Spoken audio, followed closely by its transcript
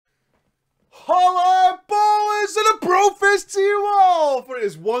Holla ballers and a bro fist to you all, for it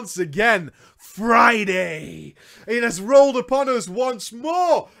is once again Friday. It has rolled upon us once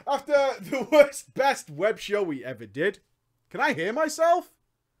more after the worst best web show we ever did. Can I hear myself?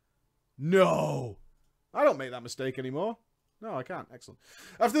 No. I don't make that mistake anymore. No, I can't. Excellent.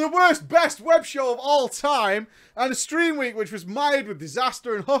 After the worst best web show of all time and a stream week which was mired with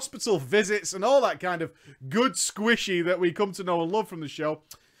disaster and hospital visits and all that kind of good squishy that we come to know and love from the show,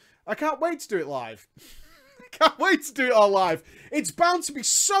 I can't wait to do it live. I can't wait to do it all live. It's bound to be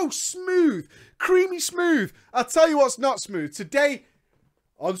so smooth. Creamy smooth. I'll tell you what's not smooth. Today,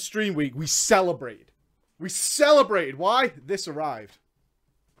 on stream week, we celebrated. We celebrated. Why? This arrived.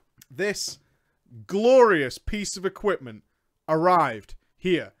 This glorious piece of equipment arrived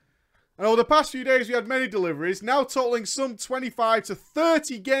here. And over the past few days, we had many deliveries, now totaling some 25 to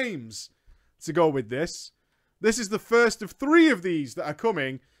 30 games to go with this. This is the first of 3 of these that are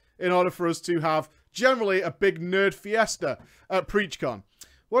coming in order for us to have generally a big nerd fiesta at PreachCon.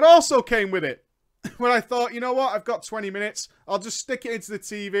 What also came with it, when I thought, you know what, I've got 20 minutes, I'll just stick it into the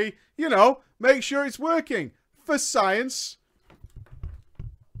TV, you know, make sure it's working for science.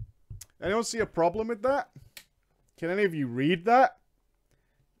 Anyone see a problem with that? Can any of you read that?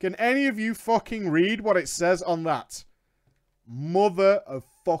 Can any of you fucking read what it says on that? Mother of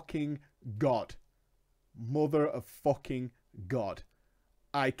fucking God. Mother of fucking God.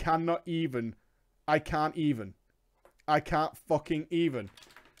 I can't even. I can't fucking even.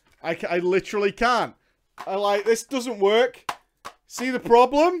 I literally can't. This doesn't work. See the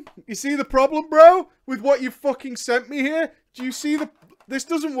problem? You see the problem, bro? With what you fucking sent me here? Do you see this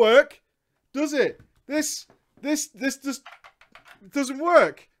doesn't work? Does it? This just doesn't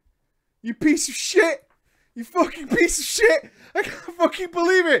work. You piece of shit. You fucking piece of shit. I can't fucking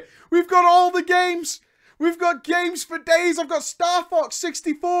believe it. We've got all the games. We've got games for days. I've got Star Fox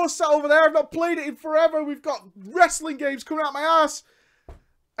 64 sat over there. I've not played it in forever. We've got wrestling games coming out my ass.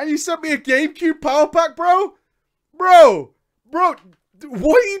 And you sent me a GameCube Power Pack, bro? Bro, what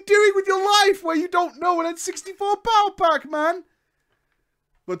are you doing with your life where you don't know an N64 Power Pack, man?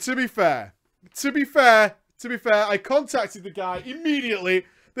 But to be fair, I contacted the guy immediately.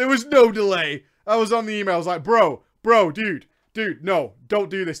 There was no delay. I was on the email. I was like, bro, dude, no, don't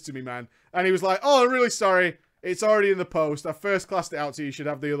do this to me, man. And he was like, oh, I'm really sorry. It's already in the post. I first classed it out to you. You should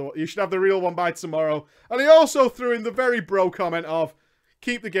have the other one. You should have the real one by tomorrow. And he also threw in the very bro comment of,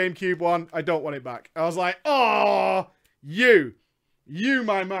 keep the GameCube one. I don't want it back. I was like, oh, you,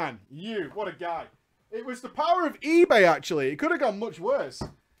 my man, you, what a guy. It was the power of eBay, actually. It could have gone much worse.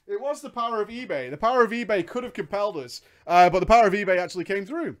 It was the power of eBay. The power of eBay could have compelled us, but the power of eBay actually came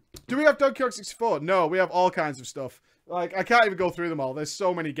through. Do we have Donkey Kong 64? No, we have all kinds of stuff. Like, I can't even go through them all. There's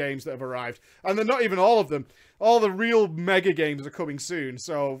so many games that have arrived. And they're not even all of them. All the real mega games are coming soon.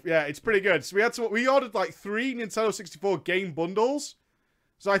 So, yeah, it's pretty good. So we ordered, like, 3 Nintendo 64 game bundles.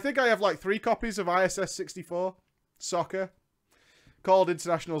 So I think I have, like, 3 copies of ISS 64 Soccer. Called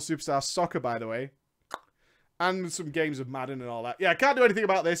International Superstar Soccer, by the way. And some games of Madden and all that. Yeah, I can't do anything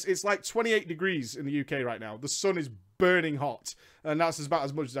about this. It's like 28 degrees in the UK right now. The sun is burning hot. And that's about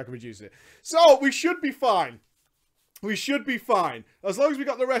as much as I can reduce it. So, we should be fine. We should be fine. As long as we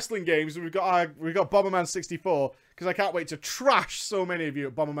got the wrestling games and we've got Bomberman 64. Because I can't wait to trash so many of you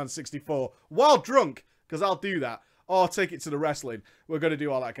at Bomberman 64. While drunk. Because I'll do that. Or take it to the wrestling. We're going to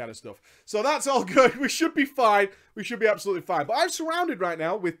do all that kind of stuff. So that's all good. We should be fine. We should be absolutely fine. But I'm surrounded right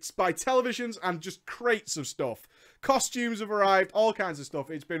now by televisions and just crates of stuff. Costumes have arrived. All kinds of stuff.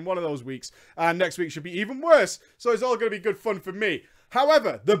 It's been one of those weeks. And next week should be even worse. So it's all going to be good fun for me.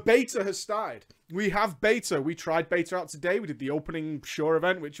 However, the beta has started. We have beta. We tried beta out today. We did the opening Sure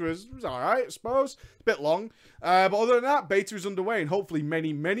event, which was alright, I suppose. A bit long. But other than that, beta is underway. And hopefully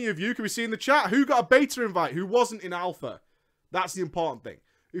many of you can be seeing in the chat who got a beta invite, who wasn't in alpha. That's the important thing.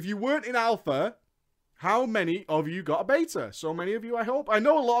 If you weren't in alpha, how many of you got a beta? So many of you, I hope. I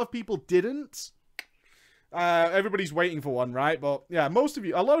know a lot of people didn't. Everybody's waiting for one, right? But yeah,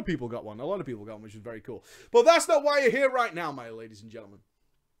 a lot of people got one. Which is very cool. But that's not why you're here right now, my ladies and gentlemen.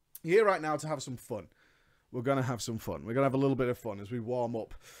 You're here right now to have some fun. We're going to have some fun. We're going to have a little bit of fun as we warm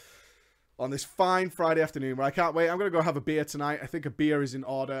up on this fine Friday afternoon where I can't wait. I'm going to go have a beer tonight. I think a beer is in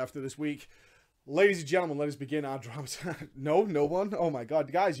order after this week. Ladies and gentlemen, let us begin our drama. No one? Oh my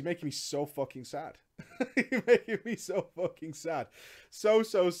God. Guys, you're making me so fucking sad. You're making me so fucking sad. So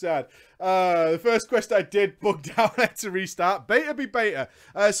sad. The first quest I did bugged out. I had to restart. Beta be beta.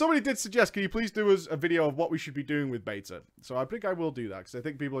 Somebody did suggest, can you please do us a video of what we should be doing with beta? So I think I will do that because I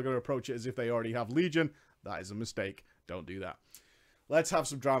think people are going to approach it as if they already have Legion. That is a mistake. Don't do that. Let's have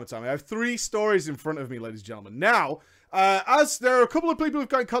some drama time. I have 3 stories in front of me, ladies and gentlemen. Now, as there are a couple of people who've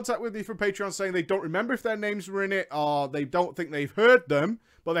got in contact with me from Patreon saying they don't remember if their names were in it or they don't think they've heard them,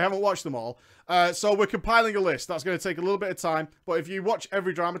 but they haven't watched them all. So we're compiling a list. That's going to take a little bit of time. But if you watch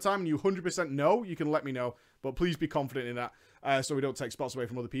every drama time and you 100% know, you can let me know. But please be confident in that so we don't take spots away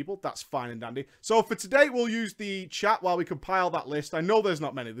from other people. That's fine and dandy. So for today, we'll use the chat while we compile that list. I know there's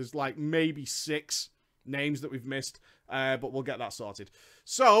not many. There's like maybe 6 names that we've missed. But we'll get that sorted.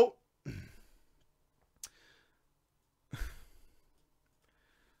 So,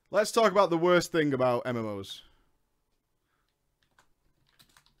 let's talk about the worst thing about MMOs.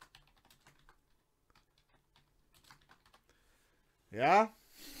 Yeah?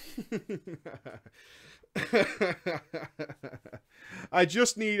 I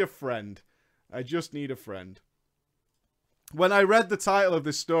just need a friend. I just need a friend. When I read the title of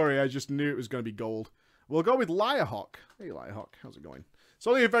this story, I just knew it was going to be gold. We'll go with Liarhawk. Hey, Liarhawk. How's it going? It's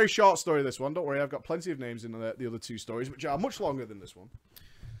only a very short story, this one. Don't worry, I've got plenty of names in the other 2 stories, which are much longer than this one.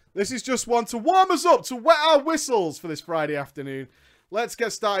 This is just one to warm us up, to wet our whistles for this Friday afternoon. Let's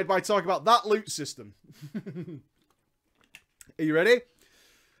get started by talking about that loot system. Are you ready?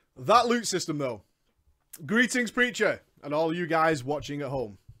 That loot system, though. Greetings, Preacher, and all you guys watching at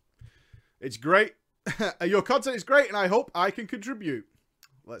home. It's great. Your content is great, and I hope I can contribute.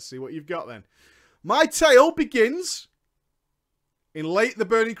 Let's see what you've got, then. My tale begins in late the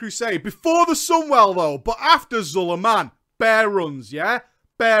Burning Crusade. Before the Sunwell, though, but after Zul'Aman. Bear runs, yeah?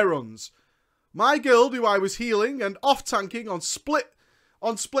 Bear runs. My guild, who I was healing and off-tanking on split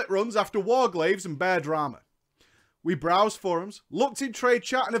runs after Warglaves and Bear Drama. We browsed forums, looked in trade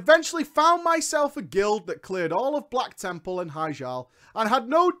chat, and eventually found myself a guild that cleared all of Black Temple and Hyjal and had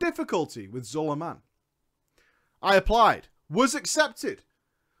no difficulty with Zul'Aman. I applied, was accepted.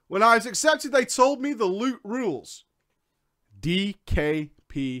 When I was accepted, they told me the loot rules.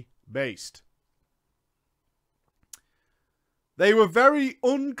 DKP based. They were very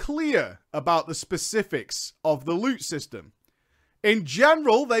unclear about the specifics of the loot system. In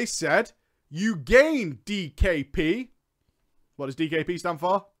general, they said, you gain DKP. What does DKP stand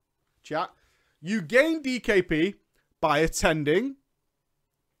for? Chat. You gain DKP by attending,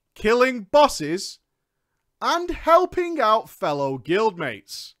 killing bosses, and helping out fellow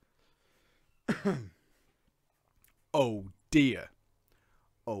guildmates. Oh dear.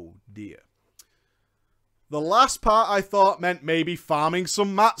 Oh dear. The last part I thought meant maybe farming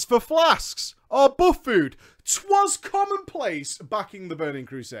some mats for flasks or buff food. 'Twas commonplace back in the Burning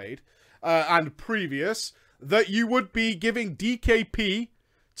Crusade and previous that you would be giving DKP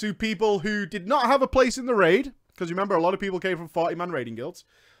to people who did not have a place in the raid. Because remember, a lot of people came from 40-man raiding guilds.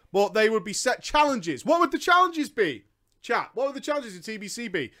 But they would be set challenges. What would the challenges be? Chat, what would the challenges in TBC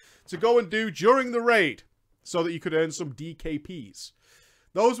be? To go and do during the raid so that you could earn some DKPs.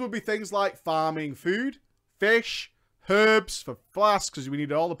 Those would be things like farming food, fish, herbs for flasks because we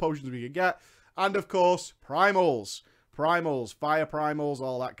needed all the potions we could get. And of course, primals. Primals, fire primals,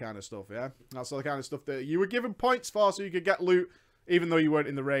 all that kind of stuff, yeah? That's all the kind of stuff that you were given points for so you could get loot even though you weren't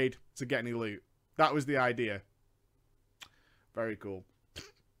in the raid to get any loot. That was the idea. Very cool.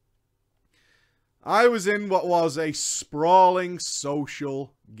 I was in what was a sprawling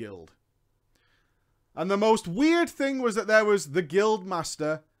social guild. And the most weird thing was that there was the guild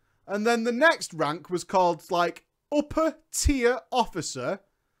master, and then the next rank was called, like, upper tier officer.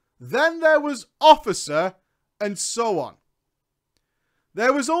 Then there was officer, and so on.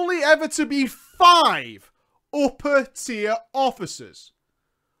 There was only ever to be 5 upper tier officers.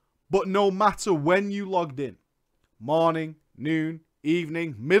 But no matter when you logged in, morning, noon,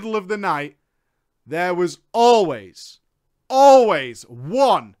 evening, middle of the night, there was always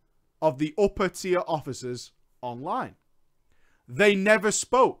one of the upper tier officers online. They never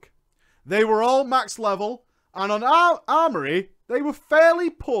spoke. They were all max level, and on our armory, they were fairly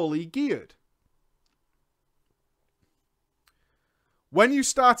poorly geared. When you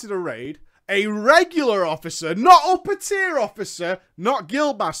started a raid, a regular officer, not upper tier officer, not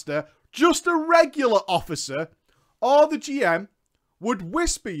guildmaster, just a regular officer, or the GM, would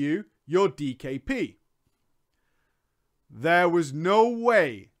whisper you your DKP. There was no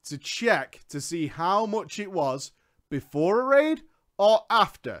way to check to see how much it was before a raid or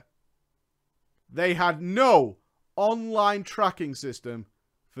after. They had no online tracking system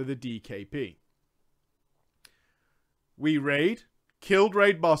for the DKP. We raid, killed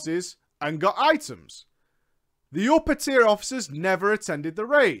raid bosses, and got items. The upper tier officers never attended the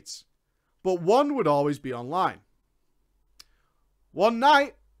raids, but one would always be online. One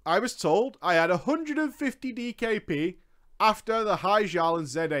night, I was told I had 150 DKP after the Hyjal and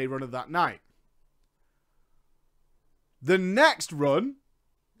ZA run of that night. The next run,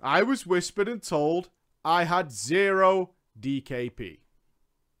 I was whispered and told I had 0 DKP.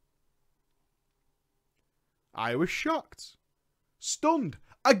 I was shocked, stunned,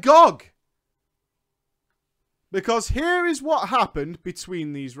 agog. Because here is what happened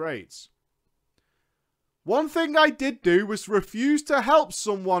between these raids. One thing I did do was refuse to help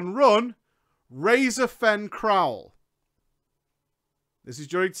someone run Razor Fen Crowl. This is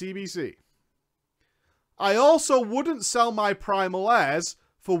during TBC. I also wouldn't sell my primal heirs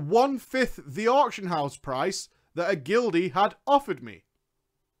for 1/5 the auction house price that a guildie had offered me.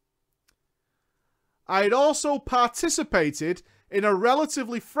 I had also participated in a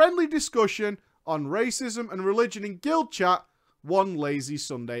relatively friendly discussion on racism and religion in guild chat one lazy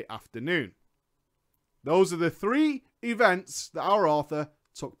Sunday afternoon. Those are the 3 events that our author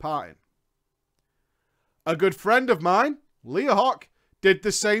took part in. A good friend of mine, Leahawk, did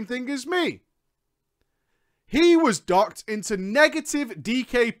the same thing as me. He was docked into negative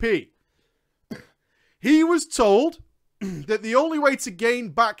DKP. He was told that the only way to gain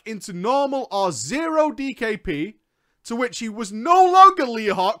back into normal or 0 DKP, to which he was no longer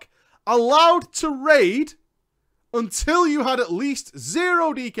Leahawk, allowed to raid until you had at least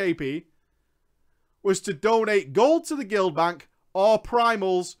 0 DKP, was to donate gold to the guild bank or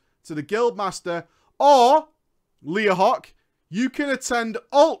primals to the guild master, or, Leahawk, you can attend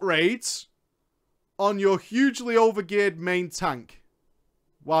alt raids on your hugely overgeared main tank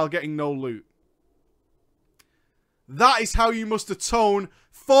while getting no loot. That is how you must atone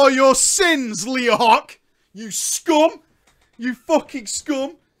for your sins, Leahawk! You scum! You fucking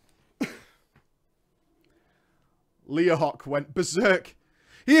scum! Leahawk went berserk.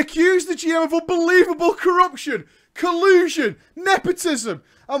 He accused the GM of unbelievable corruption, collusion, nepotism,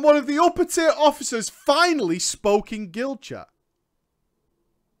 and one of the upper tier officers finally spoke in guild chat.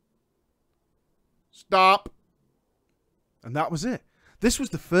 Stop. And that was it. This was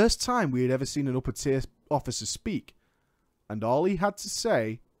the first time we had ever seen an upper tier officer speak. And all he had to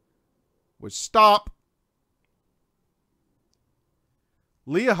say was stop.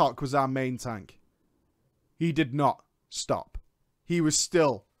 Leahawk was our main tank. He did not stop. He was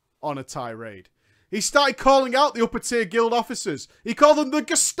still on a tirade. He started calling out the upper tier guild officers. He called them the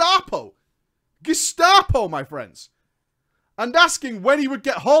Gestapo. Gestapo, my friends. And asking when he would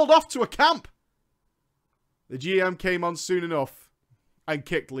get hauled off to a camp. The GM came on soon enough and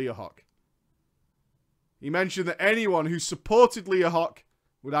kicked Leahawk. He mentioned that anyone who supported Leahawk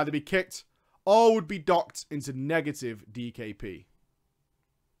would either be kicked or would be docked into negative DKP.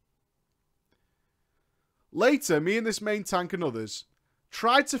 Later, me and this main tank and others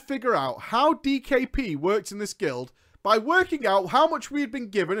tried to figure out how DKP worked in this guild by working out how much we had been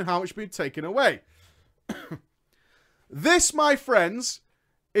given and how much we had taken away. This, my friends,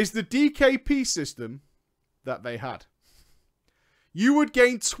 is the DKP system that they had. You would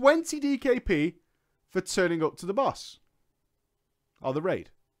gain 20 DKP for turning up to the boss or the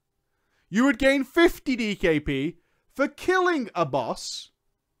raid. You would gain 50 DKP for killing a boss.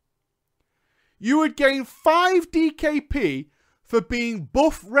 You would gain 5 DKP for being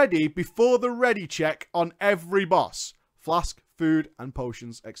buff ready before the ready check on every boss. Flask, food, and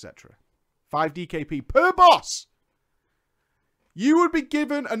potions, etc. 5 DKP per boss. You would be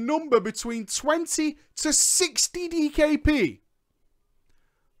given a number between 20 to 60 DKP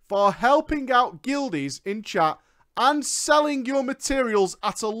for helping out guildies in chat and selling your materials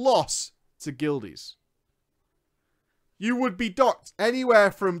at a loss to guildies. You would be docked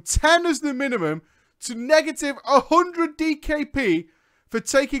anywhere from 10 as the minimum to negative 100 DKP for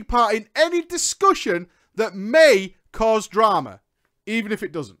taking part in any discussion that may cause drama, even if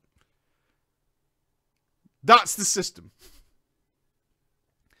it doesn't. That's the system.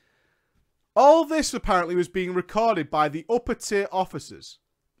 All this apparently was being recorded by the upper tier officers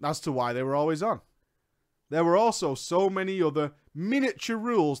as to why they were always on. There were also so many other miniature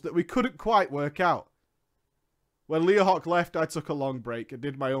rules that we couldn't quite work out. When Leahawk left, I took a long break and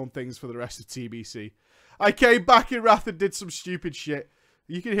did my own things for the rest of TBC. I came back in Wrath and did some stupid shit.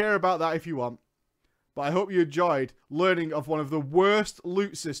 You can hear about that if you want. But I hope you enjoyed learning of one of the worst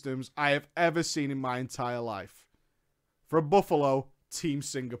loot systems I have ever seen in my entire life. From Buffalo, Team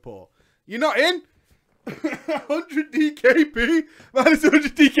Singapore. You're not in? 100 DKP? Man, it's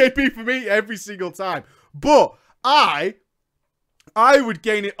 100 DKP for me every single time. But I would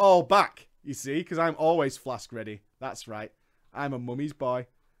gain it all back, you see, because I'm always flask ready. That's right. I'm a mummy's boy.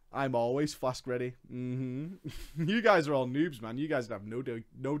 I'm always flask ready. You guys are all noobs, man. You guys have no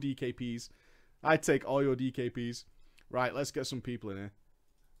DKPs. I take all your DKPs. Right, let's get some people in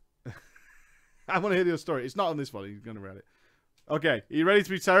here. I want to hear your story. It's not on this one. You're going to read it. Okay, are you ready to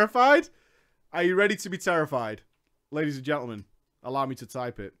be terrified? Are you ready to be terrified? Ladies and gentlemen, allow me to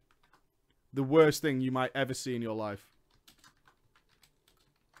type it. The worst thing you might ever see in your life.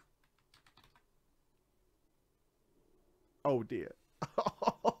 Oh, dear.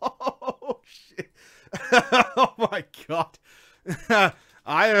 Oh, shit. Oh, my God.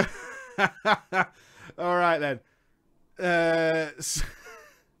 All right, then.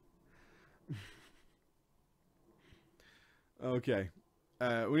 Okay.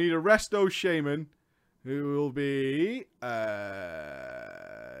 We need a resto shaman who will be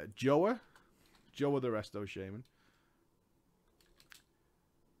Joa. Joa the resto shaman.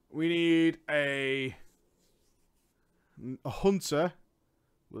 We need a hunter,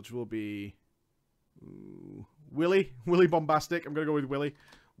 which will be Willy. Willy Bombastic. I'm going to go with Willy.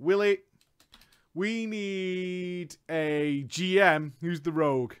 Willy. We need a GM who's the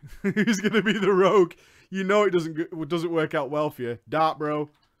rogue. Who's going to be the rogue? You know it doesn't work out well for you. Dart Bro.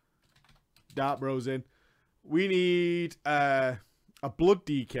 Dart Bro's in. We need a Blood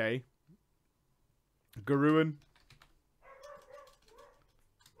DK. Garuan.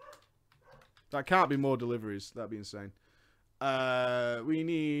 That can't be more deliveries. That'd be insane. We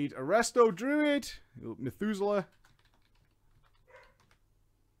need a Resto Druid. Methuselah.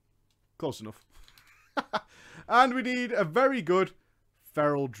 Close enough. And we need a very good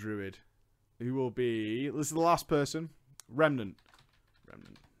Feral Druid. Who will be... This is the last person. Remnant.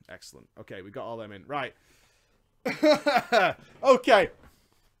 Remnant. Excellent. Okay, we got all them in. Right. Okay.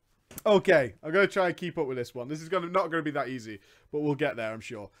 Okay. I'm going to try and keep up with this one. This is not going to be that easy. But we'll get there, I'm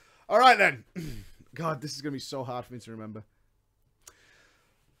sure. All right, then. God, this is going to be so hard for me to remember.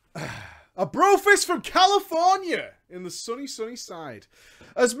 A brofist from California in the sunny, sunny side.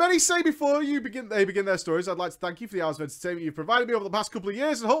 As many say before they begin their stories, I'd like to thank you for the hours of entertainment you've provided me over the past couple of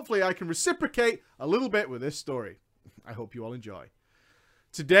years, and hopefully I can reciprocate a little bit with this story. I hope you all enjoy.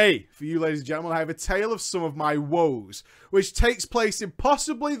 Today, for you ladies and gentlemen, I have a tale of some of my woes, which takes place in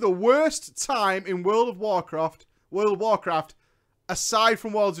possibly the worst time in World of Warcraft, aside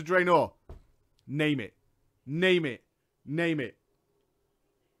from Worlds of Draenor. Name it. Name it. Name it.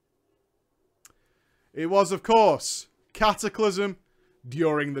 It was, of course, Cataclysm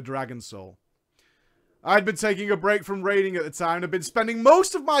during the Dragon Soul. I'd been taking a break from raiding at the time and had been spending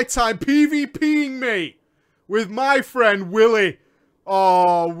most of my time PvPing me with my friend Willy.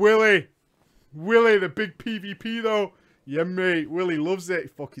 Oh, Willy. Willy, the big PvP though. Yeah, mate. Willy loves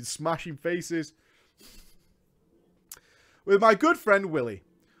it. Fucking smashing faces. With my good friend Willy.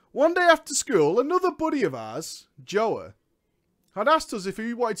 One day after school, another buddy of ours, Joa, had asked us if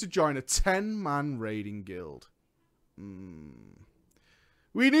we wanted to join a 10-man raiding guild.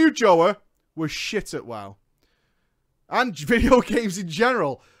 We knew Joa was shit at WoW. And video games in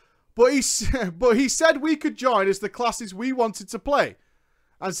general. But he said we could join as the classes we wanted to play.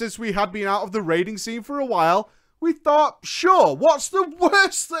 And since we had been out of the raiding scene for a while, we thought, sure, what's the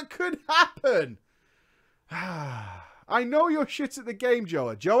worst that could happen? I know you're shit at the game,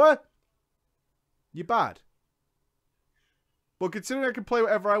 Joa. Joa, you're bad. But considering I can play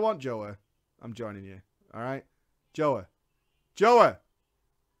whatever I want, Joa, I'm joining you. Alright? Joa. Joa!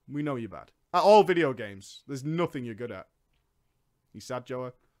 We know you're bad. At all video games, there's nothing you're good at. You sad,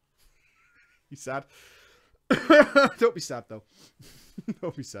 Joa? You sad? Don't be sad, though.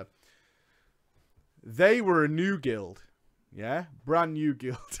 Don't be sad. They were a new guild. Yeah? Brand new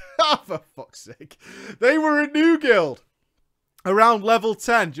guild. For fuck's sake. They were a new guild. Around level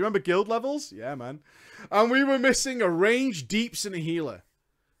 10. Do you remember guild levels? Yeah, man. And we were missing a range, deeps, and a healer.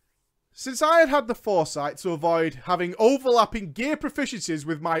 Since I had the foresight to avoid having overlapping gear proficiencies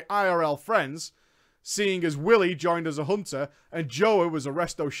with my IRL friends, seeing as Willy joined as a hunter and Joa was a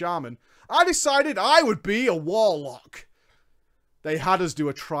resto shaman, I decided I would be a warlock. They had us do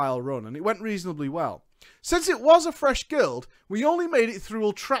a trial run, and it went reasonably well. Since it was a fresh guild, we only made it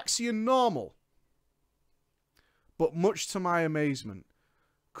through Ultraxian normal. But much to my amazement,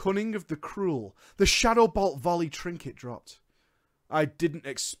 Cunning of the Cruel, the Shadow Bolt volley trinket dropped. I didn't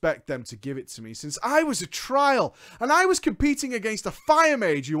expect them to give it to me since I was a trial and I was competing against a fire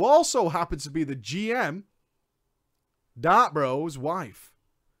mage who also happened to be the GM, Dart Bro's wife.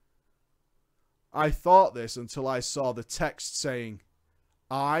 I thought this until I saw the text saying,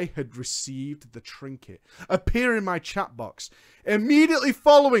 I had received the trinket appear in my chat box. Immediately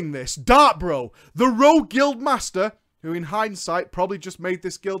following this, Dart Bro, the rogue guild master, who in hindsight probably just made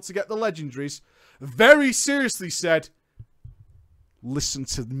this guild to get the legendaries, very seriously said, listen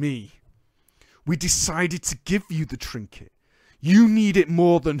to me. We decided to give you the trinket. You need it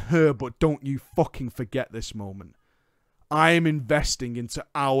more than her, but don't you fucking forget this moment. I am investing into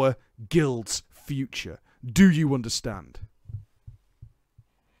our guild's future. Do you understand?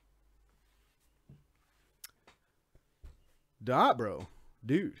 Dart, bro.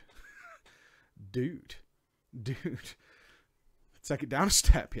 Dude. Dude. Take it down a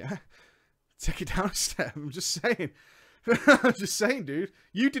step, yeah? Take it down a step. I'm just saying. I'm just saying, dude.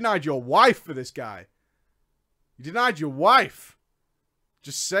 You denied your wife for this guy. You denied your wife.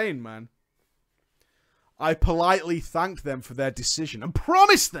 Just saying, man. I politely thanked them for their decision and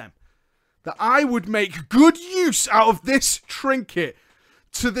promised them that I would make good use out of this trinket.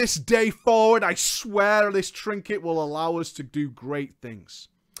 To this day forward, I swear this trinket will allow us to do great things.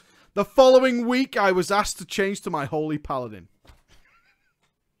 The following week, I was asked to change to my Holy Paladin.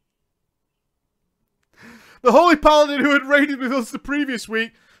 The Holy Paladin who had raided with us the previous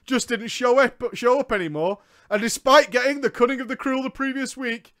week just didn't show up anymore. And despite getting the Cunning of the Cruel the previous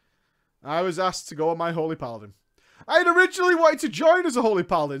week, I was asked to go on my Holy Paladin. I had originally wanted to join as a Holy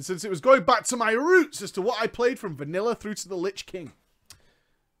Paladin since it was going back to my roots as to what I played from vanilla through to the Lich King.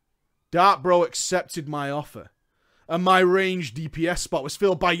 Dart Bro accepted my offer, and my ranged DPS spot was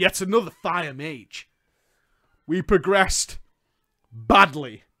filled by yet another Fire Mage. We progressed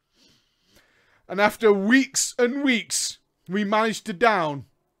badly. And after weeks and weeks, we managed to down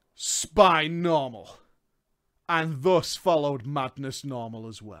Spy Normal. And thus followed Madness Normal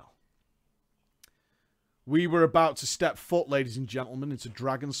as well. We were about to step foot, ladies and gentlemen, into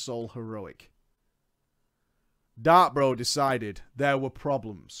Dragon Soul Heroic. Dart Bro decided there were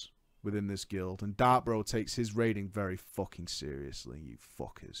problems within this guild, and Dart Bro takes his raiding very fucking seriously, you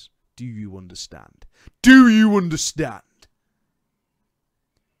fuckers. Do you understand? Do you understand?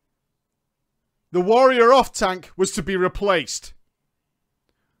 The warrior off tank was to be replaced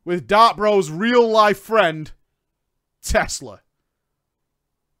with Dart Bro's real-life friend, Tesla.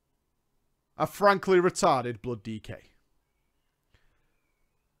 A frankly retarded blood DK.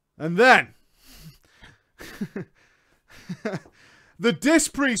 And then the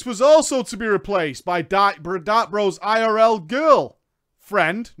Disc Priest was also to be replaced by Dart Bro's IRL girl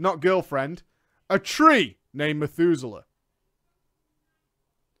friend, not girlfriend, a tree named Methuselah.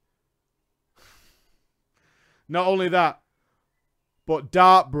 Not only that, but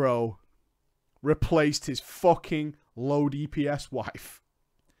Dart Bro replaced his fucking low DPS wife.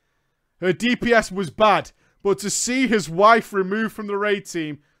 Her DPS was bad, but to see his wife removed from the raid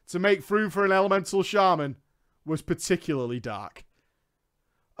team to make room for an elemental shaman was particularly dark.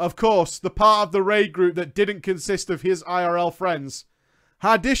 Of course, the part of the raid group that didn't consist of his IRL friends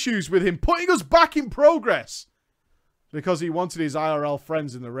had issues with him putting us back in progress because he wanted his IRL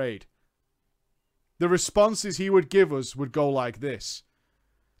friends in the raid. The responses he would give us would go like this.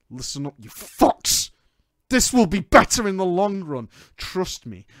 Listen up, you fucks! This will be better in the long run. Trust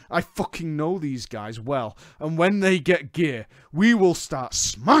me, I fucking know these guys well. And when they get gear, we will start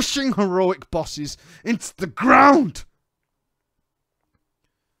smashing heroic bosses into the ground.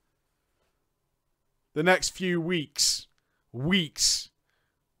 The next few weeks,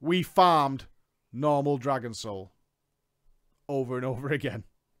 we farmed normal Dragon Soul. Over and over again.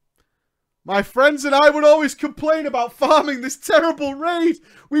 My friends and I would always complain about farming this terrible raid.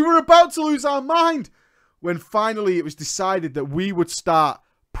 We were about to lose our mind. When finally it was decided that we would start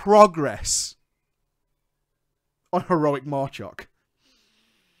progress on Heroic Morchok.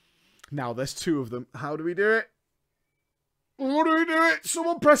 Now there's two of them. How do we do it? How do we do it?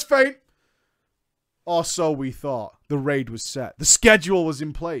 Someone press feint. Or so we thought. The raid was set. The schedule was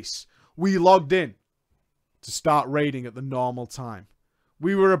in place. We logged in to start raiding at the normal time.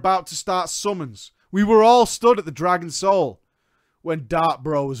 We were about to start summons. We were all stood at the Dragon Soul when Dart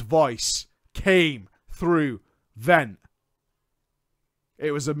Bro's voice came through vent.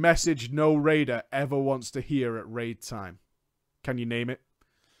 It was a message no raider ever wants to hear at raid time. Can you name it?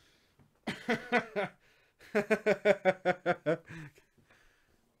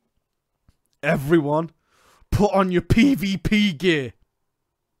 Everyone, put on your PvP gear.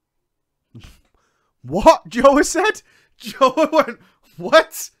 What? Joe said? Joe went,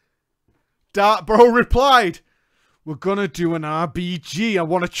 what? Dart Bro replied, we're gonna do an RBG. I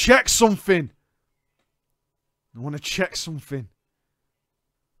want to check something.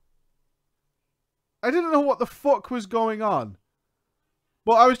 I didn't know what the fuck was going on.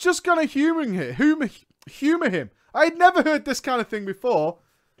 But I was just gonna humor him. I had never heard this kind of thing before.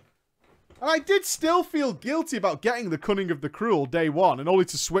 And I did still feel guilty about getting the Cunning of the Cruel day one and only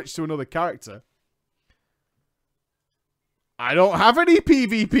to switch to another character. I don't have any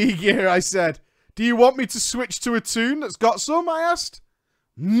PvP gear, I said. Do you want me to switch to a toon that's got some, I asked.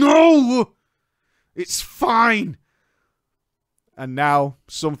 No! It's fine. And now,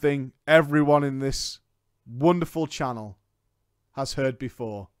 something everyone in this wonderful channel has heard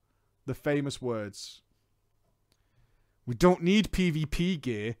before. The famous words. We don't need PvP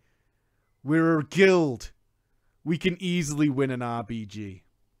gear. We're a guild. we can easily win an RBG.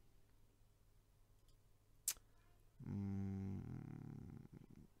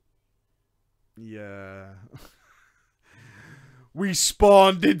 Yeah. We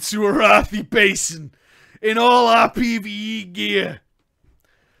spawned into Arathi Basin in all our PvE gear.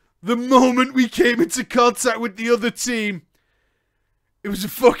 The moment we came into contact with the other team, it was a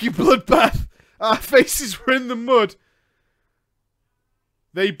fucking bloodbath. Our faces were in the mud.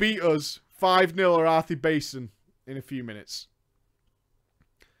 They beat us 5-0 Arathi Basin in a few minutes.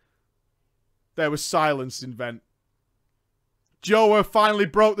 There was silence in Vent. Joa finally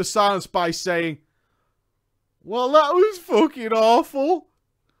broke the silence by saying, well, that was fucking awful.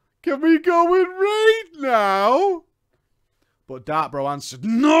 Can we go and raid now? But Darkbro answered,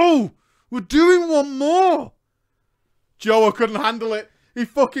 no! We're doing one more! Joa couldn't handle it. He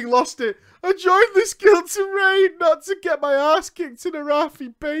fucking lost it. I joined this guild to raid, not to get my ass kicked in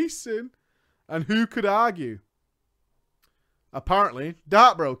Arathi Basin. And who could argue? Apparently,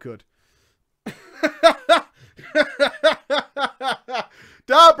 Darkbro could.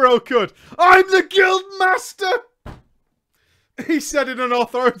 Darkbro could. I'm the guild master! He said in an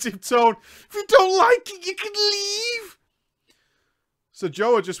authoritative tone, if you don't like it, you can leave. So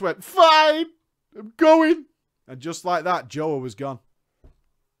Joa just went, fine, I'm going. And just like that, Joa was gone.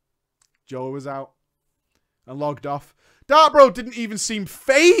 Joa was out and logged off. Darkbro didn't even seem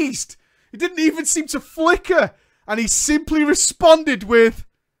phased. He didn't even seem to flicker. And he simply responded with,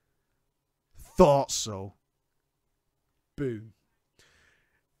 thought so. Boom.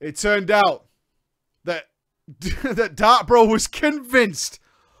 It turned out that that Darkbro was convinced,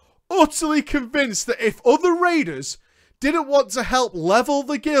 utterly convinced, that if other raiders didn't want to help level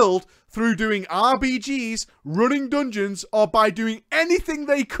the guild through doing RBGs, running dungeons, or by doing anything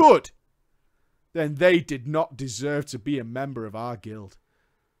they could, then they did not deserve to be a member of our guild.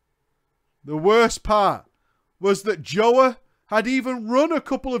 The worst part was that Joa had even run a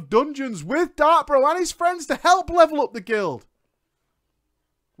couple of dungeons with Darkbro and his friends to help level up the guild.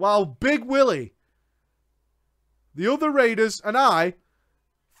 While Big Willie, the other raiders, and I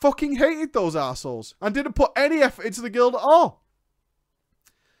fucking hated those assholes and didn't put any effort into the guild at all.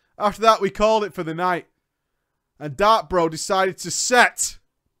 After that, we called it for the night. And Darkbro decided to set,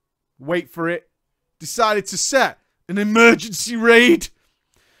 wait for it, decided to set an emergency raid.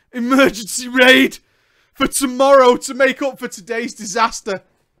 Emergency raid for tomorrow to make up for today's disaster.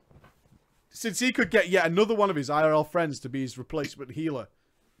 Since he could get yet another one of his IRL friends to be his replacement healer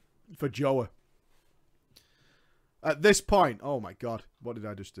for Joa. At this point, oh my god, what did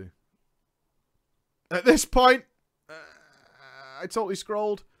I just do? At this point, I totally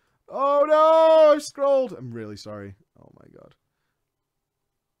scrolled. Oh no, I scrolled. I'm really sorry. Oh my god.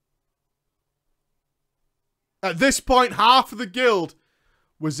 At this point, half of the guild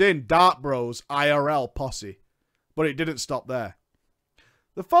was in Darkbro's IRL posse. But it didn't stop there.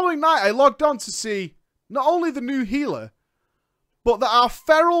 The following night, I logged on to see not only the new healer, but that our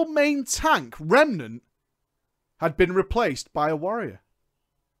feral main tank, Remnant, had been replaced by a warrior.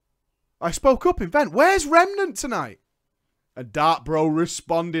 I spoke up in Vent, where's Remnant tonight? And Darkbro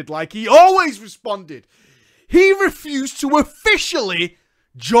responded like he always responded. He refused to officially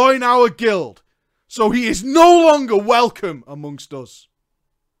join our guild, so he is no longer welcome amongst us.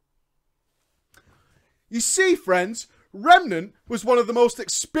 You see, friends, Remnant was one of the most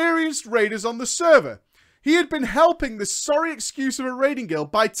experienced raiders on the server. He had been helping this sorry excuse of a raiding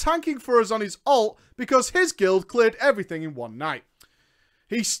guild by tanking for us on his ult because his guild cleared everything in one night.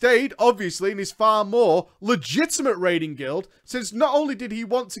 He stayed, obviously, in his far more legitimate raiding guild, since not only did he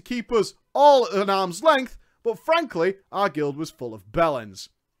want to keep us all at an arm's length, but frankly, our guild was full of bellends.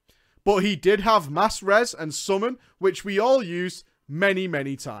 But he did have mass res and summon, which we all used many,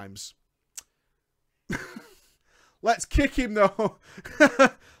 many times. Let's kick him, though.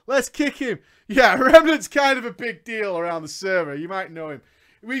 Let's kick him. Yeah, Remnant's kind of a big deal around the server. You might know him.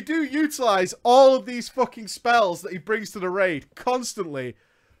 We do utilize all of these fucking spells that he brings to the raid constantly.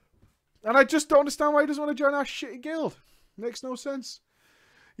 And I just don't understand why he doesn't want to join our shitty guild. Makes no sense.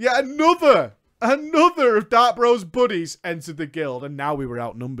 Yeah, another of Darkbro's buddies entered the guild. And now we were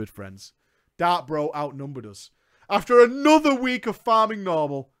outnumbered, friends. Darkbro outnumbered us. After another week of farming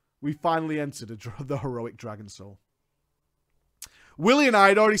normal, we finally entered the heroic Dragon Soul. Willie and I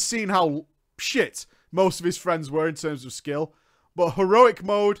had already seen how shit most of his friends were in terms of skill. But heroic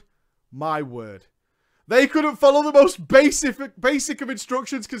mode, my word. They couldn't follow the most basic of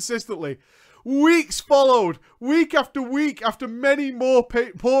instructions consistently. Weeks followed, week after many more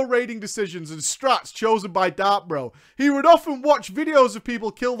poor raiding decisions and strats chosen by Darkbro. He would often watch videos of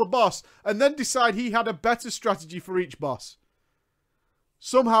people kill the boss and then decide he had a better strategy for each boss.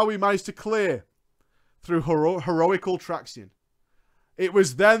 Somehow we managed to clear through heroical Traxion. It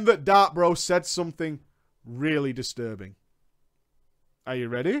was then that Dart Bro said something really disturbing. Are you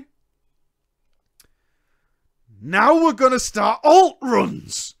ready? Now we're gonna start alt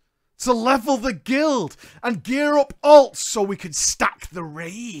runs to level the guild and gear up alts so we can stack the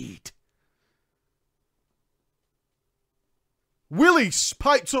raid. Willie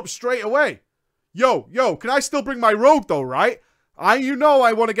piped up straight away. Yo, can I still bring my rogue though, right? You know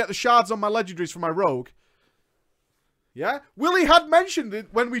I want to get the shards on my legendaries for my rogue. Yeah? Willie had mentioned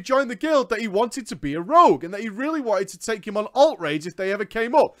it when we joined the guild that he wanted to be a rogue and that he really wanted to take him on alt raids if they ever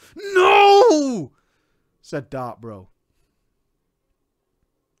came up. No! Said Dart Bro.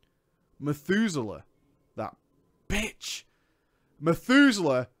 Methuselah. That bitch.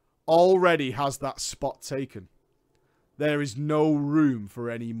 Methuselah already has that spot taken. There is no room for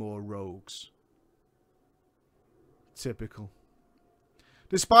any more rogues. Typical.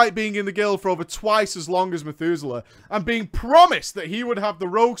 Despite being in the guild for over twice as long as Methuselah, and being promised that he would have the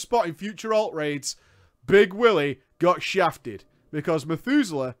rogue spot in future alt raids, Big Willie got shafted because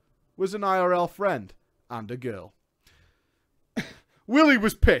Methuselah was an IRL friend and a girl. Willie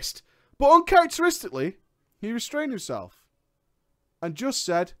was pissed, but uncharacteristically, he restrained himself and just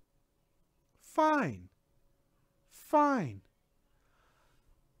said, "Fine. Fine.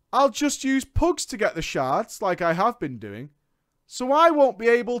 I'll just use pugs to get the shards like I have been doing. So I won't be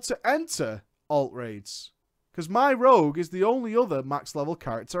able to enter alt raids. Because my rogue is the only other max level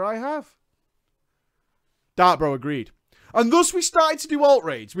character I have." Dart Bro agreed. And thus we started to do alt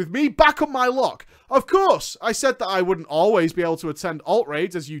raids with me back on my lock. Of course, I said that I wouldn't always be able to attend alt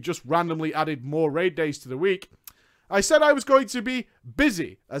raids as you just randomly added more raid days to the week. I said I was going to be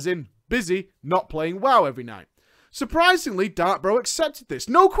busy, as in busy not playing WoW every night. Surprisingly, Dart Bro accepted this.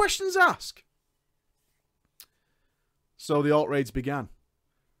 No questions asked. So the alt raids began.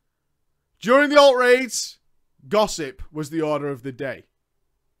 During the alt raids, gossip was the order of the day.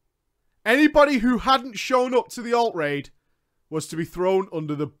 Anybody who hadn't shown up to the alt raid was to be thrown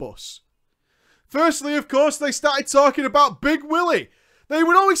under the bus. Firstly, of course, they started talking about Big Willie. They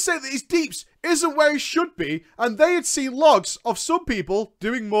would always say that his deeps isn't where he should be, and they had seen logs of some people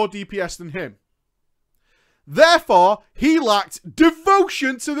doing more DPS than him. Therefore, he lacked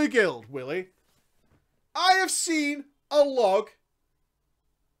devotion to the guild, Willie. I have seen a log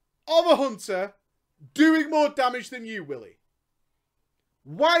of a hunter doing more damage than you, Willie.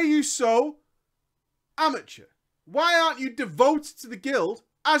 Why are you so amateur? Why aren't you devoted to the guild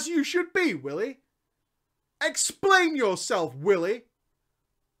as you should be, Willie? Explain yourself, Willie.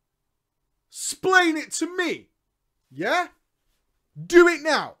 Explain it to me. Yeah? Do it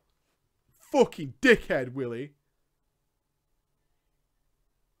now. Fucking dickhead, Willie.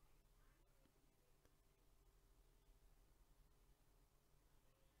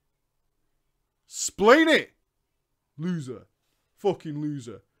 Explain it. Loser. Fucking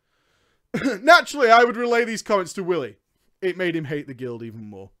loser. Naturally, I would relay these comments to Willie. It made him hate the guild even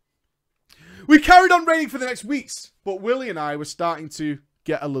more. We carried on raiding for the next weeks, but Willie and I were starting to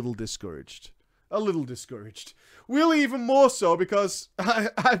get a little discouraged. Willie even more so because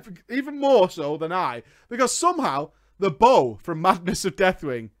even more so than I, because somehow the bow from Madness of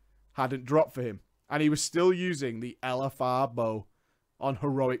Deathwing hadn't dropped for him, and he was still using the LFR bow on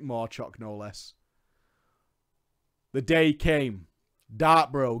Heroic Morchok, no less. The day came.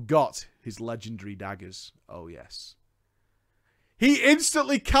 Dart Bro got his legendary daggers. Oh yes. He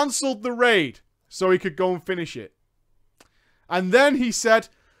instantly cancelled the raid so he could go and finish it. And then he said,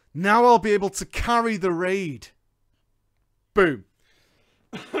 "Now I'll be able to carry the raid." Boom.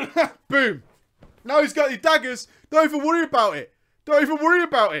 Boom. Now he's got his daggers. Don't even worry about it. Don't even worry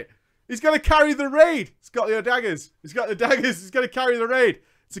about it. He's going to carry the raid. He's got the daggers. He's got the daggers. He's going to carry the raid.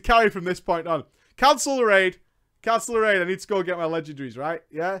 It's a carry from this point on. Cancel the raid. Cancel the raid. I need to go get my legendaries, right?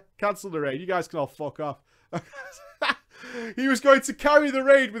 Yeah? Cancel the raid. You guys can all fuck off. He was going to carry the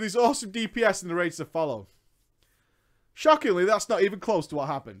raid with his awesome DPS and the raids to follow. Shockingly, that's not even close to what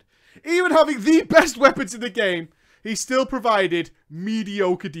happened. Even having the best weapons in the game, he still provided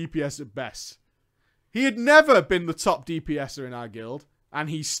mediocre DPS at best. He had never been the top DPSer in our guild, and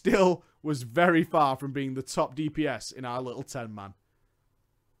he still was very far from being the top DPS in our little 10-man.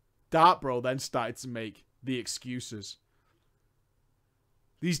 Dart Bro then started to make the excuses.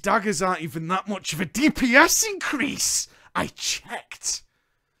 "These daggers aren't even that much of a DPS increase. I checked.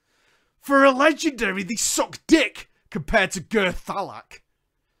 For a legendary, they suck dick compared to Girthalak."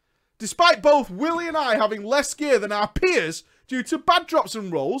 Despite both Willie and I having less gear than our peers due to bad drops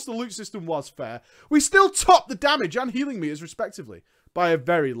and rolls, the loot system was fair, we still topped the damage and healing meters respectively by a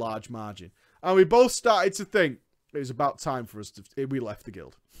very large margin. And we both started to think it was about time for us to... we left the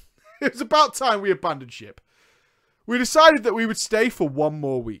guild. It was about time we abandoned ship. We decided that we would stay for one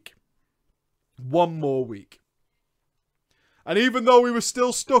more week. One more week. And even though we were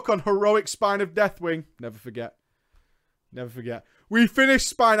still stuck on heroic Spine of Deathwing, never forget. Never forget. We finished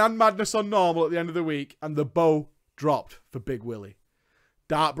Spine and Madness on normal at the end of the week, and the bow dropped for Big Willie.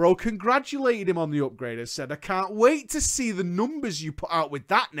 Dartbro congratulated him on the upgrade and said, I can't wait to see the numbers you put out with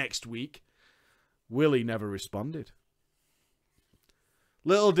that next week. Willie never responded.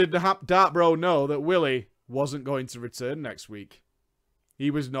 Little did Dartbro know that Willie wasn't going to return next week. He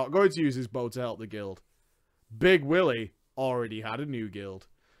was not going to use his bow to help the guild. Big Willie already had a new guild.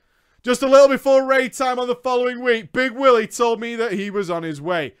 Just a little before raid time on the following week, Big Willie told me that he was on his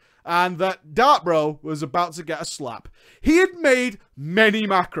way and that Dartbro was about to get a slap. He had made many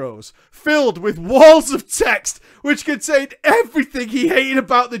macros filled with walls of text which contained everything he hated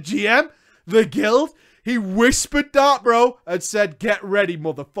about the GM, the guild. He whispered Dartbro and said, get ready,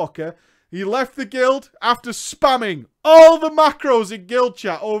 motherfucker. He left the guild after spamming all the macros in guild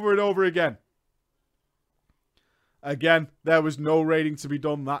chat over and over again. Again, there was no raiding to be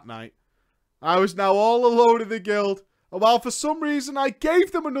done that night. I was now all alone in the guild, and while for some reason I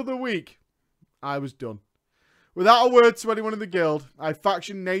gave them another week, I was done. Without a word to anyone in the guild, I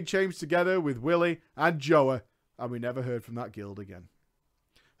faction name changed together with Willie and Joa, and we never heard from that guild again.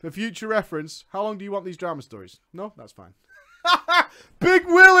 For future reference, how long do you want these drama stories? No? That's fine. Big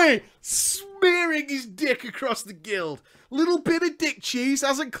Willie smearing his dick across the guild. Little bit of dick cheese.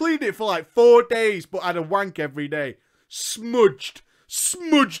 Hasn't cleaned it for like 4 days, but had a wank every day. Smudged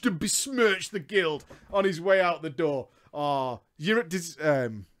and besmirched the guild on his way out the door. Oh, does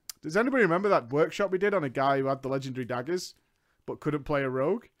anybody remember that workshop we did on a guy who had the legendary daggers but couldn't play a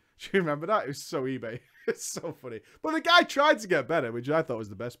rogue? Do you remember that? It was so eBay. It's so funny. But the guy tried to get better, which I thought was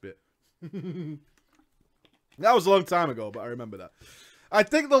the best bit. That was a long time ago, but I remember that. I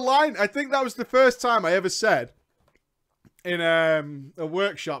think that was the first time I ever said in a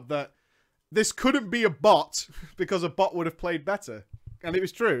workshop that this couldn't be a bot because a bot would have played better. And it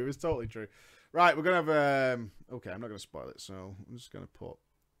was true. It was totally true. Right, we're going to have... okay, I'm not going to spoil it, so I'm just going to put...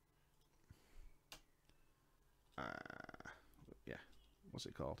 yeah, what's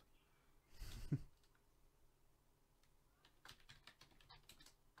it called?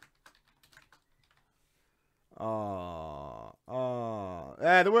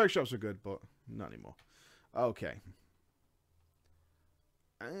 Yeah, the workshops are good, but not anymore. Okay.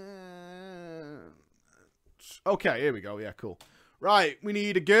 Okay, here we go. Yeah, cool. Right, we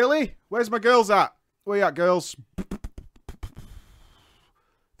need a girly. Where's my girls at? Where you at, girls?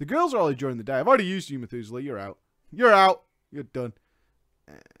 The girls are only during the day. I've already used you, Methuselah. You're out. You're out. You're done.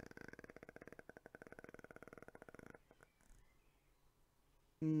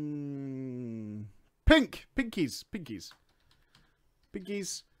 Pink. Pinkies. Pinkies.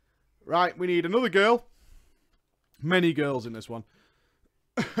 Pinkies. Right, we need another girl. Many girls in this one.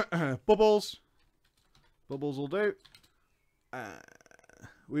 Bubbles. Bubbles will do.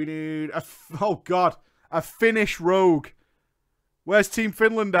 We need a... oh, God. A Finnish rogue. Where's Team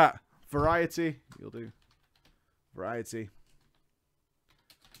Finland at? Variety. You'll do. Variety.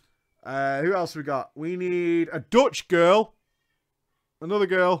 Who else we got? We need a Dutch girl. Another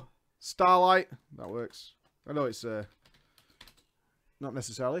girl. Starlight. That works. I know it's... not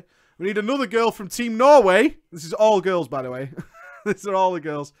necessarily. We need another girl from Team Norway. This is all girls, by the way. These are all the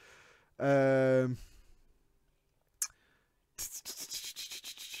girls.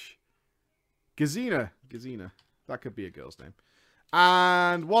 Gazina. Gazina. That could be a girl's name.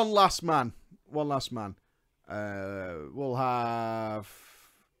 And one last man. One last man. We'll have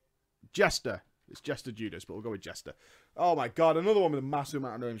Jester. It's Jester Judas, but we'll go with Jester. Oh my God, another one with a massive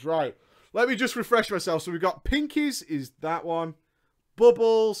amount of names. Right. Let me just refresh myself. So we've got Pinkies is that one.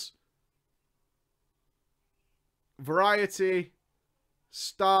 Bubbles. Variety.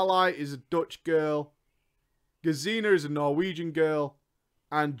 Starlight is a Dutch girl. Gazina is a Norwegian girl.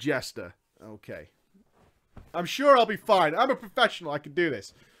 And Jester. Okay. I'm sure I'll be fine. I'm a professional. I can do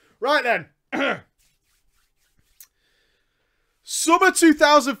this. Right then. Summer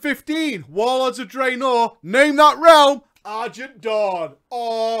 2015. Warlords of Draenor. Name that realm. Argent Dawn.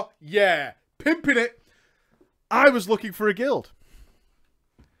 Oh, yeah. Pimping it. I was looking for a guild.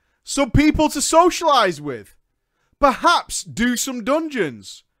 Some people to socialize with. Perhaps do some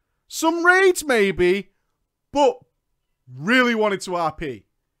dungeons. Some raids maybe. But really wanted to RP.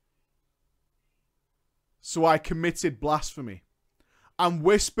 So I committed blasphemy. And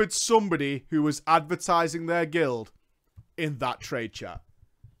whispered somebody who was advertising their guild in that trade chat.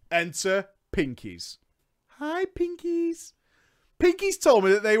 Enter Pinkies. Hi, Pinkies. Pinkies told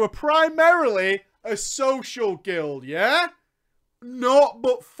me that they were primarily a social guild, yeah? naught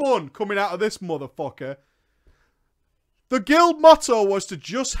but fun coming out of this motherfucker. The guild motto was to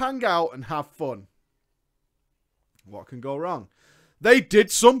just hang out and have fun. What can go wrong? They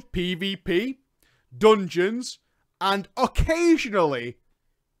did some PvP, dungeons, and occasionally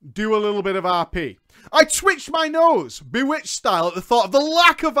do a little bit of RP. I twitched my nose, Bewitched style, at the thought of the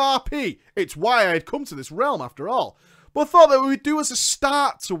lack of RP. It's why I had come to this realm after all. But thought that we would do as a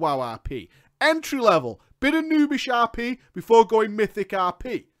start to WoW RP. Entry level, bit of noobish RP before going mythic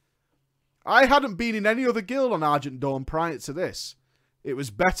RP. I hadn't been in any other guild on Argent Dawn prior to this. It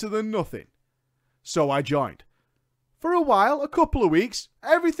was better than nothing. So I joined. For a while, a couple of weeks,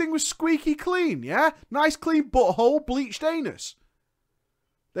 everything was squeaky clean, yeah? Nice clean butthole, bleached anus.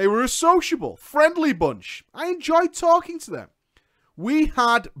 They were a sociable, friendly bunch. I enjoyed talking to them. We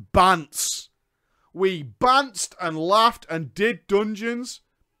had bants. We bantsed and laughed and did dungeons.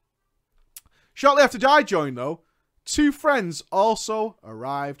 Shortly after I joined, though, two friends also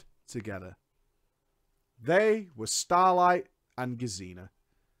arrived together. They were Starlight and Gesina.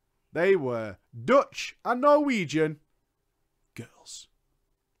 They were Dutch and Norwegian girls.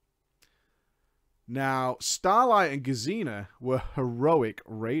 Now, Starlight and Gesina were heroic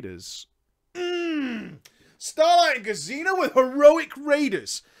raiders. Starlight and Gesina were heroic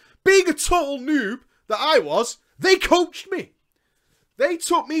raiders. Being a total noob that I was, they coached me. They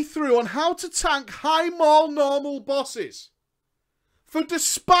took me through on how to tank high mall normal bosses. For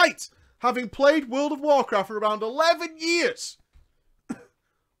despite having played World of Warcraft for around 11 years,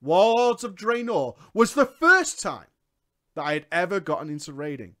 Warlords of Draenor was the first time that I had ever gotten into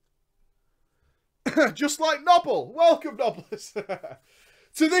raiding. Just like Nobble. Welcome, Nobblers.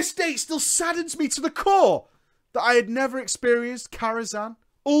 To this day, it still saddens me to the core that I had never experienced Karazhan,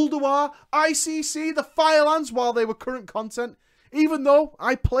 Ulduar, ICC, the Firelands while they were current content, even though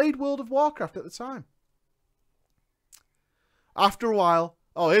I played World of Warcraft at the time. After a while...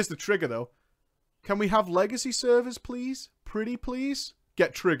 Oh, here's the trigger, though. Can we have legacy servers, please? Pretty please?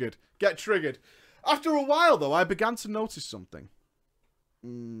 Get triggered. Get triggered. After a while, though, I began to notice something.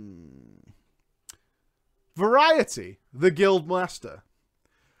 Variety, the guild master,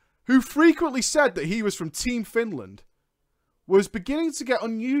 who frequently said that he was from Team Finland, was beginning to get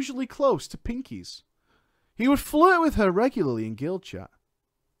unusually close to Pinkies. He would flirt with her regularly in guild chat.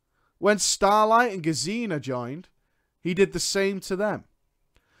 When Starlight and Gesina joined, he did the same to them.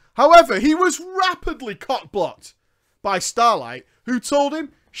 However, he was rapidly cock-blocked by Starlight, who told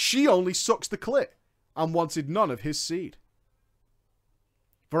him she only sucks the clit and wanted none of his seed.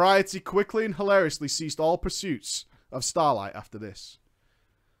 Variety quickly and hilariously ceased all pursuits of Starlight after this.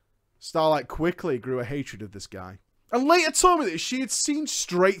 Starlight quickly grew a hatred of this guy, and later told me that she had seen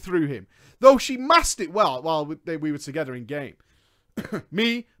straight through him, though she masked it well while we were together in game.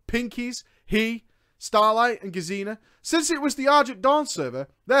 Me, Pinkies, he, Starlight and Gesina. Since it was the Argent Dawn server,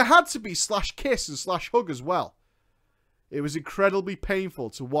 there had to be /kiss and /hug as well. It was incredibly painful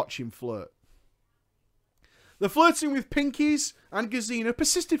to watch him flirt. The flirting with Pinkies and Gesina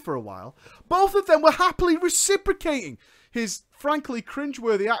persisted for a while. Both of them were happily reciprocating his frankly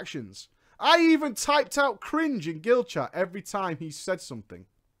cringeworthy actions. I even typed out cringe in guild chat every time he said something.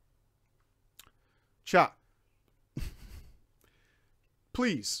 Chat.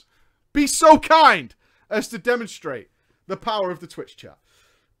 Please, be so kind as to demonstrate the power of the Twitch chat.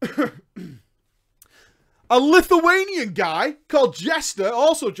 A Lithuanian guy called Jester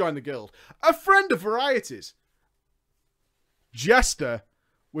also joined the guild. A friend of Variety's. Jester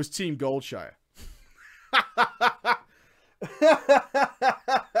was Team Goldshire.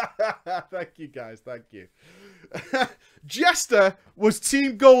 Thank you, guys. Thank you. Jester was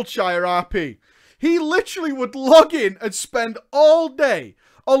Team Goldshire RP. He literally would log in and spend all day,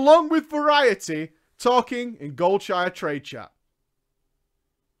 along with Variety, talking in Goldshire trade chat.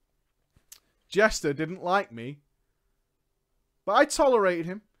 Jester didn't like me, but I tolerated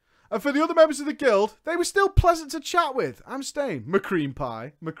him. And for the other members of the guild, they were still pleasant to chat with. I'm staying. McCream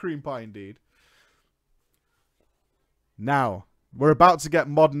pie. McCream pie indeed. Now, we're about to get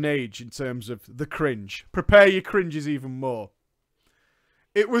modern age in terms of the cringe. Prepare your cringes even more.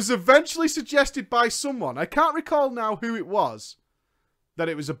 It was eventually suggested by someone, I can't recall now who it was, that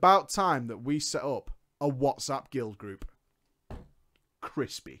it was about time that we set up a WhatsApp guild group.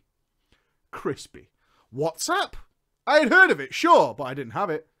 Crispy. Crispy. WhatsApp? I had heard of it, sure, but I didn't have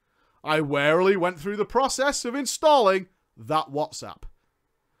it. I warily went through the process of installing that WhatsApp,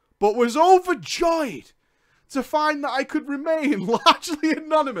 but was overjoyed to find that I could remain largely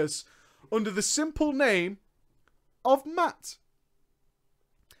anonymous under the simple name of Matt.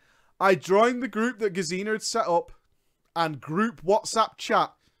 I joined the group that Gesina had set up, and group WhatsApp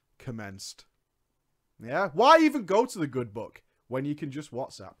chat commenced. Yeah, why even go to the good book when you can just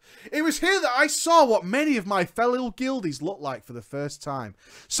WhatsApp. It was here that I saw what many of my fellow guildies looked like for the first time,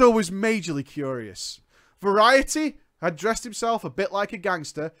 so I was majorly curious. Variety had dressed himself a bit like a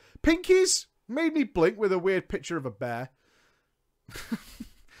gangster. Pinkies made me blink with a weird picture of a bear.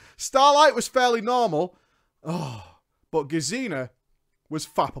 Starlight was fairly normal. Oh, but Gazina was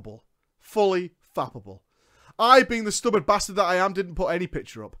fappable. Fully fappable. I, being the stubborn bastard that I am, didn't put any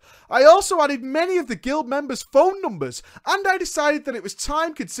picture up. I also added many of the guild members' phone numbers, and I decided that it was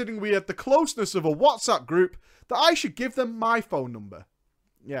time, considering we had the closeness of a WhatsApp group, that I should give them my phone number.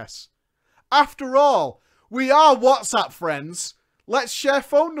 Yes. After all, we are WhatsApp friends. Let's share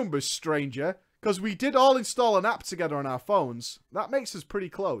phone numbers, stranger, because we did all install an app together on our phones. That makes us pretty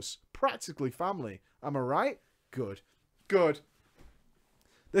close. Practically family. Am I right? Good. Good.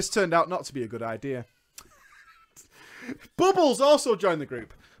 This turned out not to be a good idea. Bubbles also joined the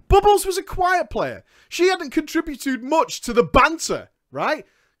group. Bubbles was a quiet player. She hadn't contributed much to the banter, right?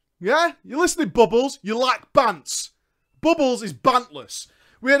 Yeah? You listening, Bubbles? You like bants. Bubbles is bantless.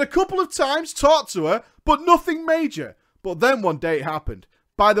 We had a couple of times talked to her, but nothing major. But then one day it happened.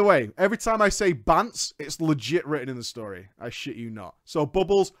 By the way, every time I say bants, it's legit written in the story. I shit you not. So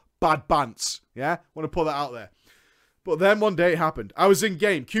Bubbles, bad bants. Yeah? Want to put that out there. But then one day it happened. I was in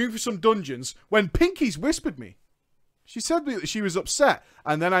game, queuing for some dungeons, when Pinkies whispered me. She said that she was upset,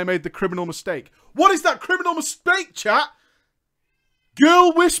 and then I made the criminal mistake. What is that criminal mistake, chat?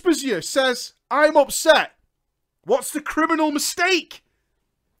 Girl whispers you, says, I'm upset. What's the criminal mistake?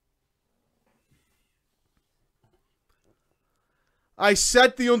 I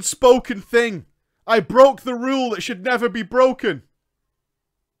said the unspoken thing. I broke the rule that should never be broken.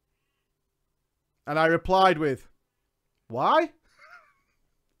 And I replied with, why?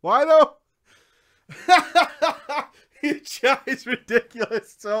 Why though? Your chat is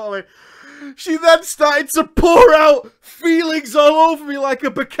ridiculous, totally. She then started to pour out feelings all over me like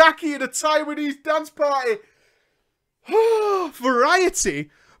a bukkake at a Taiwanese dance party. Variety,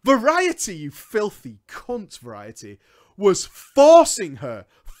 you filthy cunt, Variety, was forcing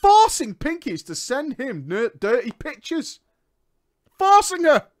Pinkies to send him dirty pictures. Forcing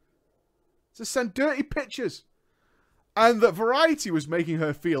her to send dirty pictures. And that Variety was making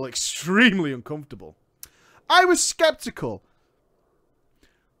her feel extremely uncomfortable. I was skeptical.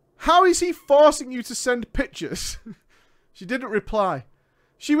 How is he forcing you to send pictures? She didn't reply.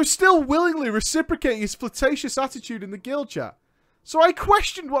 She was still willingly reciprocating his flirtatious attitude in the guild chat. So I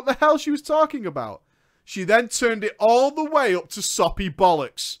questioned what the hell she was talking about. She then turned it all the way up to soppy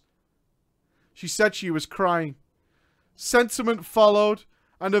bollocks. She said she was crying. Sentiment followed,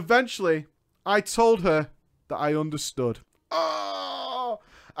 and eventually I told her that I understood. Oh!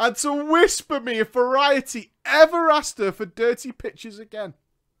 And to whisper me if Variety ever asked her for dirty pictures again.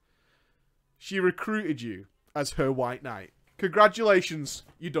 She recruited you as her white knight. Congratulations,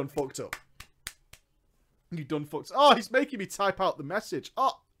 you done fucked up. You done fucked up. Oh, he's making me type out the message.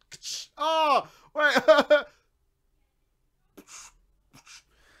 Oh, wait.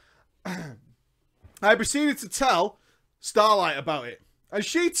 I proceeded to tell Starlight about it. And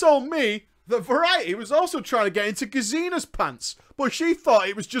she told me that Variety was also trying to get into Gazina's pants. But she thought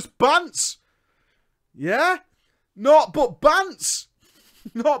it was just bants. Yeah? Not but bants.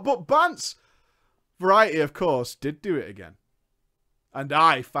 Not but bants. Variety, of course, did do it again. And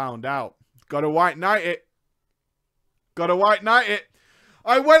I found out. Got a white knight it. Got a white knight it.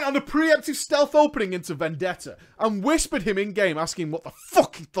 I went on a preemptive stealth opening into Vendetta and whispered him in-game asking what the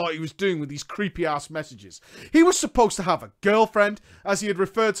fuck he thought he was doing with these creepy-ass messages. He was supposed to have a girlfriend, as he had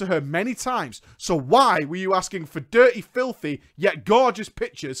referred to her many times, so why were you asking for dirty, filthy, yet gorgeous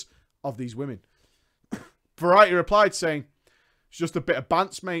pictures of these women? Variety replied saying, it's just a bit of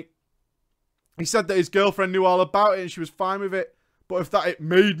bants, mate. He said that his girlfriend knew all about it and she was fine with it, but if that it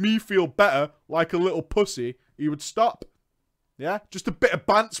made me feel better, like a little pussy, he would stop. Yeah? Just a bit of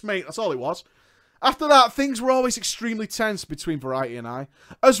bants, mate. That's all it was. After that, things were always extremely tense between Variety and I,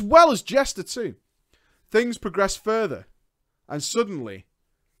 as well as Jester too. Things progressed further, and suddenly,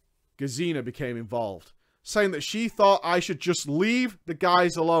 Gazina became involved, saying that she thought I should just leave the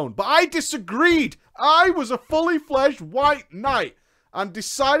guys alone. But I disagreed! I was a fully fledged white knight, and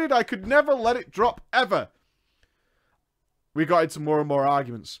decided I could never let it drop ever. We got into more and more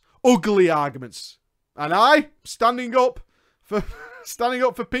arguments. Ugly arguments. And I, standing up for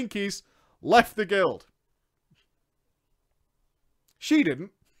Pinkies, left the guild. She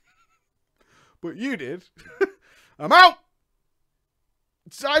didn't. But you did. I'm out!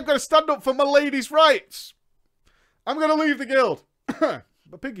 So I've got to stand up for my lady's rights. I'm going to leave the guild. But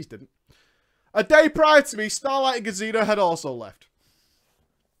Pinkies didn't. A day prior to me, Starlight and Gazina had also left.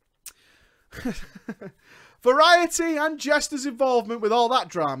 Variety and Jester's involvement with all that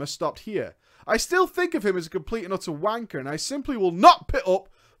drama stopped here. I still think of him as a complete and utter wanker, and I simply will not put up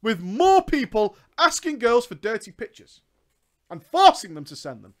with more people asking girls for dirty pictures and forcing them to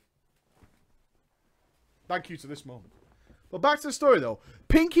send them. Thank you to this moment. But back to the story, though.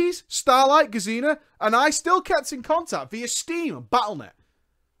 Pinkies, Starlight, Gazina, and I still kept in contact via Steam and Battle.net.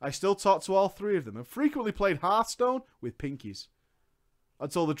 I still talked to all three of them and frequently played Hearthstone with Pinkies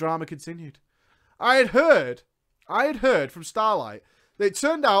until the drama continued. I had heard from Starlight that it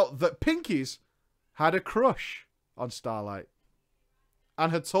turned out that Pinkies had a crush on Starlight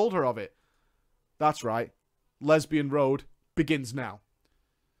and had told her of it. That's right. Lesbian Road begins now.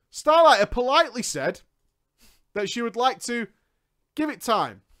 Starlight had politely said that she would like to give it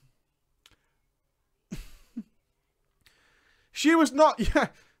time. She was not... Yeah.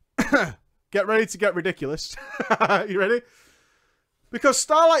 Get ready to get ridiculous. You ready? Because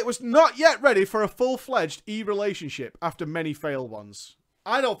Starlight was not yet ready for a full-fledged e-relationship after many failed ones.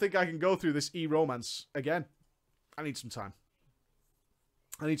 I don't think I can go through this e-romance again. I need some time.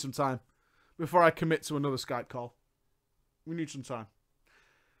 I need some time before I commit to another Skype call. We need some time.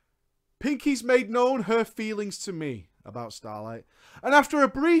 Pinkies made known her feelings to me about Starlight, and after a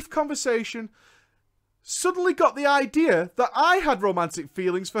brief conversation, suddenly got the idea that I had romantic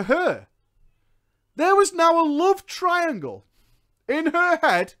feelings for her. There was now a love triangle in her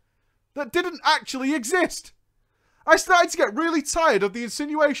head that didn't actually exist. I started to get really tired of the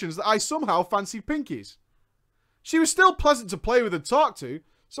insinuations that I somehow fancied Pinkies. She was still pleasant to play with and talk to,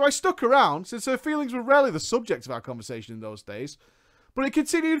 so I stuck around since her feelings were rarely the subject of our conversation in those days, but it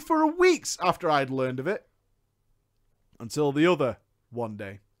continued for weeks after I had learned of it. Until the other one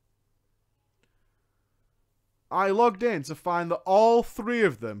day. I logged in to find that all three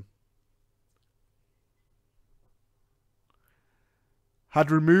of them had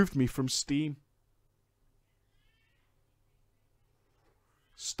removed me from Steam.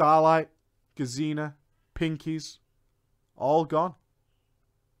 Starlight, Gazina, Pinkies, all gone.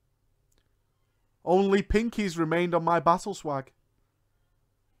 Only Pinkies remained on my battle swag.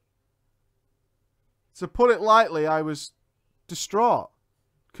 To put it lightly, I was distraught.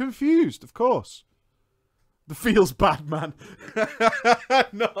 Confused, of course. The feels bad, man.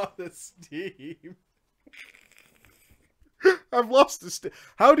 Not the Steam. I've lost the Steam.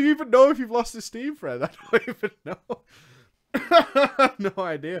 How do you even know if you've lost the Steam friend? I don't even know. I have no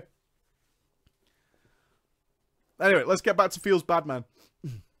idea. Anyway, let's get back to Feels Bad Man.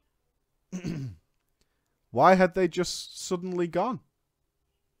 Why had they just suddenly gone?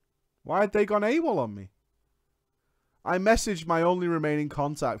 Why had they gone AWOL on me? I messaged my only remaining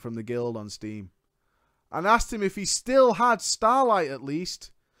contact from the guild on Steam and asked him if he still had Starlight at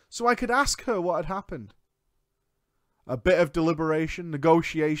least, so I could ask her what had happened. A bit of deliberation,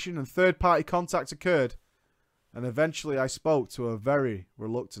 negotiation, and third-party contact occurred, and eventually I spoke to a very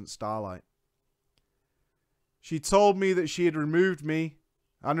reluctant Starlight. She told me that she had removed me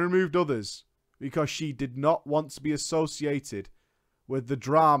and removed others because she did not want to be associated with the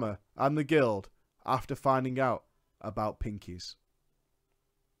drama and the guild after finding out about Pinkies.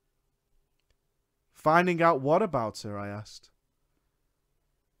 Finding out what about her, I asked.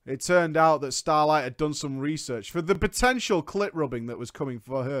 It turned out that Starlight had done some research for the potential clit rubbing that was coming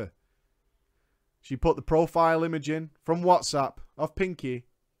for her. She put the profile image in from WhatsApp of Pinky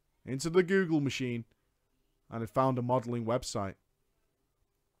into the Google machine and had found a modelling website.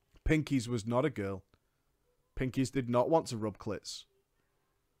 Pinkies was not a girl. Pinkies did not want to rub clits.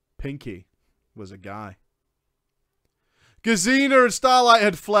 Pinky was a guy. Gazina and Starlight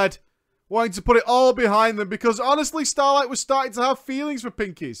had fled, wanting to put it all behind them because honestly Starlight was starting to have feelings for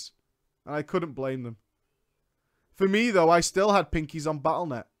Pinkies, and I couldn't blame them. For me though, I still had Pinkies on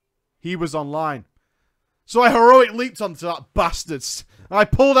Battle.net. He was online. So I heroic leaped onto that bastard. I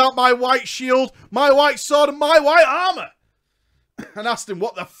pulled out my white shield, my white sword, and my white armor, and asked him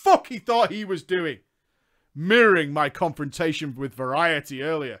what the fuck he thought he was doing, mirroring my confrontation with Variety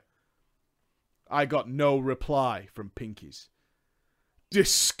earlier. I got no reply from Pinkies.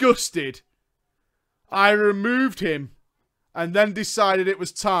 Disgusted, I removed him and then decided it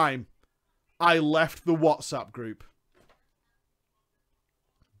was time. I left the WhatsApp group.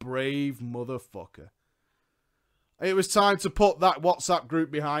 Brave motherfucker. It was time to put that WhatsApp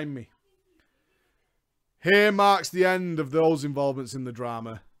group behind me. Here marks the end of those involvements in the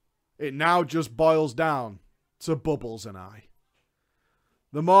drama. It now just boils down to Bubbles and I.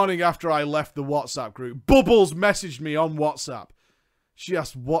 The morning after I left the WhatsApp group, Bubbles messaged me on WhatsApp. She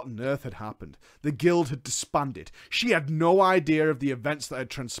asked what on earth had happened. The guild had disbanded. She had no idea of the events that had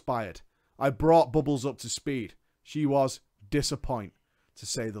transpired. I brought Bubbles up to speed. She was disappointed, to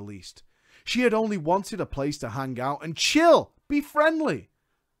say the least. She had only wanted a place to hang out and chill, be friendly,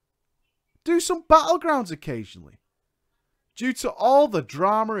 do some battlegrounds occasionally. Due to all the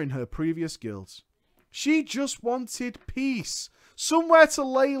drama in her previous guilds, she just wanted peace, somewhere to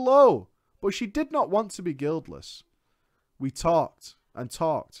lay low, but she did not want to be guildless. We talked and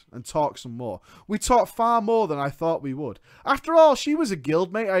talked and talked some more. We talked far more than I thought we would. After all, she was a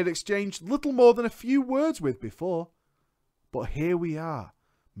guildmate I had exchanged little more than a few words with before. But here we are,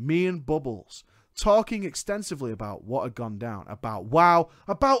 me and Bubbles, talking extensively about what had gone down, about WoW,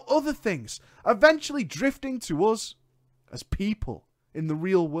 about other things, eventually drifting to us as people in the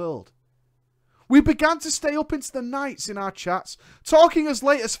real world. We began to stay up into the nights in our chats, talking as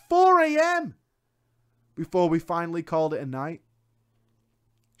late as 4 AM, before we finally called it a night.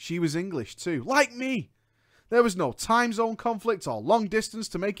 She was English too, like me. There was no time zone conflict or long distance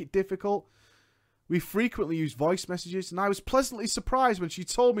to make it difficult. We frequently used voice messages, and I was pleasantly surprised when she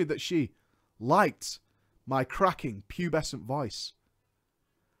told me that she liked my cracking pubescent voice.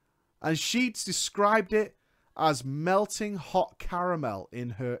 And she'd described it as melting hot caramel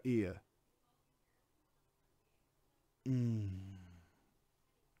in her ear.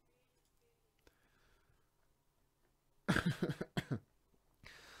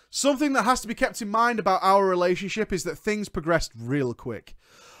 Something that has to be kept in mind about our relationship is that things progressed real quick.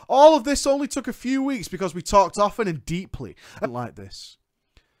 All of this only took a few weeks because we talked often and deeply. And like this.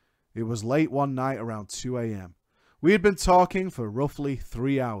 It was late one night around 2 AM. We had been talking for roughly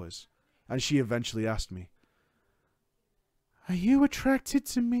 3 hours, and she eventually asked me, "Are you attracted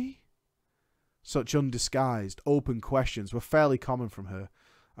to me?" Such undisguised, open questions were fairly common from her,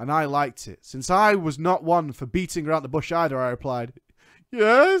 and I liked it. Since I was not one for beating around the bush either, I replied,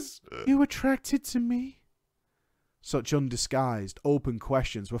 "Yes." "Are you attracted to me?" Such undisguised, open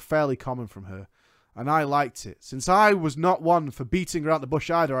questions were fairly common from her, and I liked it. Since I was not one for beating around the bush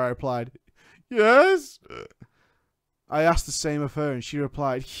either, I replied, "Yes." I asked the same of her, and she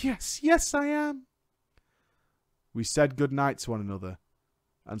replied, Yes, I am." We said goodnight to one another,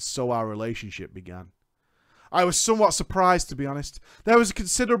 and so our relationship began. I was somewhat surprised, to be honest. There was a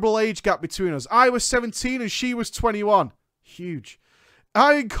considerable age gap between us. I was 17 and she was 21. Huge.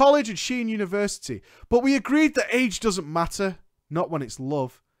 I in college and she in university. But we agreed that age doesn't matter. Not when it's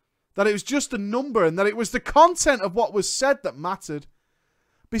love. That it was just a number and that it was the content of what was said that mattered.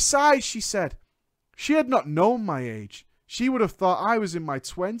 Besides, she said, she had not known my age. She would have thought I was in my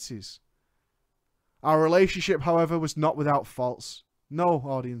 20s. Our relationship, however, was not without faults. No,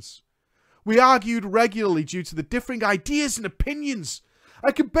 audience. We argued regularly due to the differing ideas and opinions.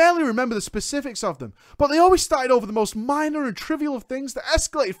 I can barely remember the specifics of them, but they always started over the most minor and trivial of things that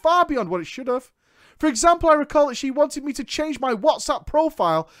escalated far beyond what it should have. For example, I recall that she wanted me to change my WhatsApp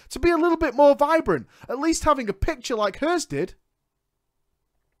profile to be a little bit more vibrant, at least having a picture like hers did.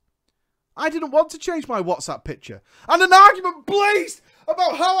 I didn't want to change my WhatsApp picture, and an argument blazed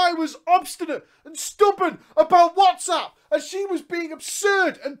about how I was obstinate and stubborn about WhatsApp, and she was being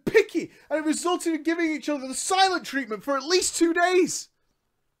absurd and picky, and it resulted in giving each other the silent treatment for at least 2 days.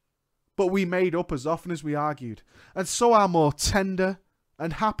 But we made up as often as we argued, and so our more tender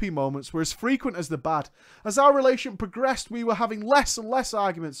and happy moments were as frequent as the bad. As our relationship progressed, we were having less and less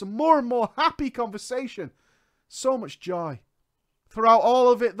arguments and more happy conversation. So much joy. Throughout all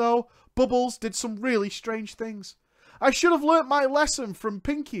of it, though, Bubbles did some really strange things. I should have learnt my lesson from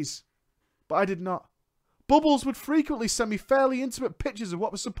Pinkies, but I did not. Bubbles would frequently send me fairly intimate pictures of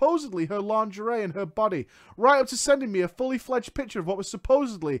what was supposedly her lingerie and her body, right up to sending me a fully fledged picture of what was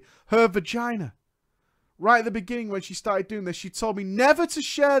supposedly her vagina. Right at the beginning when she started doing this, she told me never to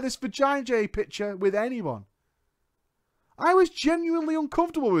share this vagina picture with anyone. I was genuinely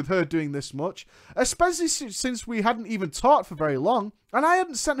uncomfortable with her doing this much, especially since we hadn't even talked for very long, and I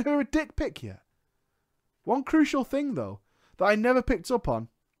hadn't sent her a dick pic yet. One crucial thing, though, that I never picked up on,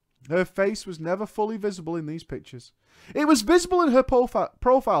 her face was never fully visible in these pictures. It was visible in her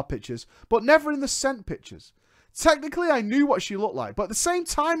profile pictures, but never in the sent pictures. Technically, I knew what she looked like, but at the same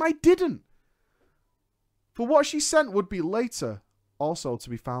time, I didn't. For what she sent would be later also to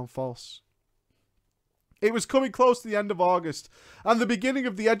be found false. It was coming close to the end of August, and the beginning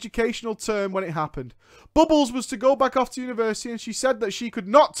of the educational term when it happened. Bubbles was to go back off to university, and she said that she could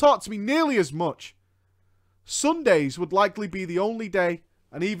not talk to me nearly as much. Sundays would likely be the only day,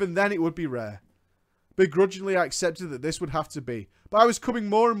 and even then it would be rare. Begrudgingly, I accepted that this would have to be, but I was becoming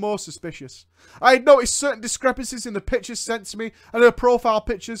more and more suspicious. I had noticed certain discrepancies in the pictures sent to me and her profile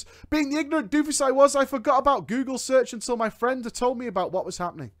pictures. Being the ignorant doofus I was, I forgot about Google search until my friend had told me about what was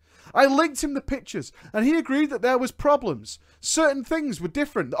happening. I linked him the pictures, and he agreed that there was problems. Certain things were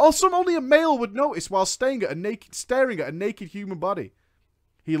different. Also, only a male would notice while staring at a naked human body.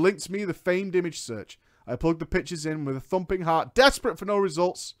 He linked me the famed image search. I plugged the pictures in with a thumping heart, desperate for no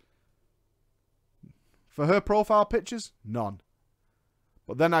results. For her profile pictures, none.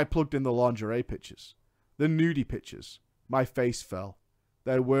 But then I plugged in the lingerie pictures, the nudie pictures. My face fell.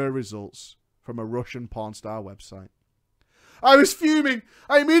 There were results from a Russian porn star website. I was fuming.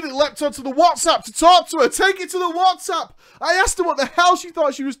 I immediately leapt onto the WhatsApp to talk to her. Take it to the WhatsApp. I asked her what the hell she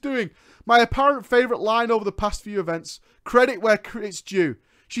thought she was doing. My apparent favourite line over the past few events. Credit where it's due.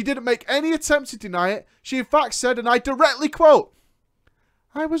 She didn't make any attempt to deny it. She in fact said, and I directly quote,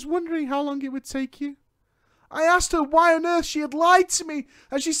 "I was wondering how long it would take you." I asked her why on earth she had lied to me,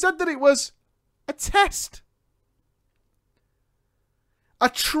 and she said that it was a test. A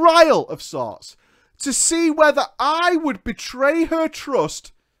trial of sorts, to see whether I would betray her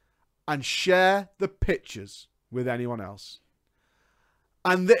trust and share the pictures with anyone else.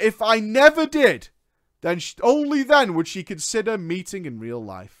 And that if I never did, then only then would she consider meeting in real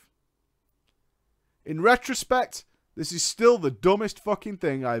life. In retrospect, this is still the dumbest fucking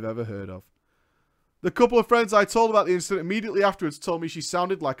thing I've ever heard of. The couple of friends I told about the incident immediately afterwards told me she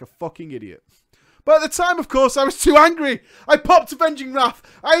sounded like a fucking idiot. But at the time, of course, I was too angry. I popped avenging wrath.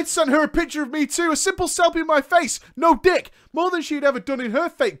 I had sent her a picture of me too, a simple selfie of my face, no dick, more than she had ever done in her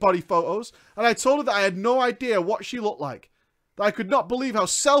fake body photos, and I told her that I had no idea what she looked like. That I could not believe how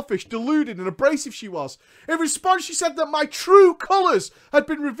selfish, deluded, and abrasive she was. In response, she said that my true colours had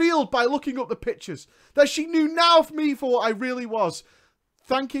been revealed by looking up the pictures, that she knew now of me for what I really was,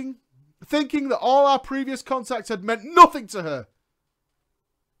 thinking that all our previous contacts had meant nothing to her.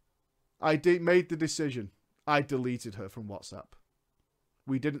 I made the decision. I deleted her from WhatsApp.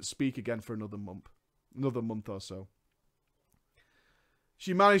 We didn't speak again for another month or so.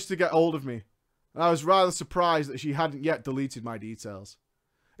 She managed to get hold of me, and I was rather surprised that she hadn't yet deleted my details.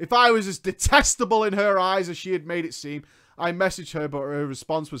 If I was as detestable in her eyes as she had made it seem, I messaged her, but her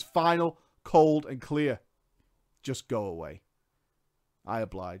response was final, cold, and clear. Just go away. I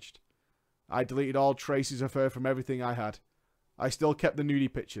obliged. I deleted all traces of her from everything I had. I still kept the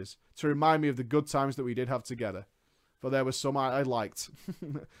nudie pictures to remind me of the good times that we did have together. For there were some I liked,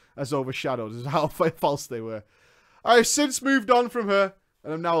 as overshadowed as how false they were. I have since moved on from her,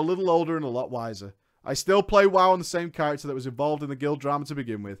 and am now a little older and a lot wiser. I still play WoW on the same character that was involved in the guild drama to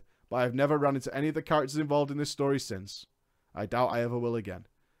begin with, but I have never run into any of the characters involved in this story since. I doubt I ever will again.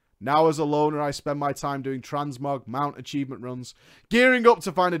 Now as a loner, I spend my time doing transmog mount achievement runs, gearing up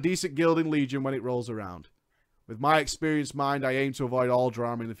to find a decent guild in Legion when it rolls around. With my experienced mind, I aim to avoid all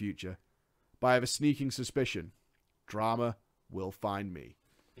drama in the future. But I have a sneaking suspicion. Drama will find me.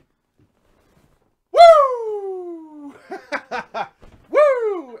 Woo!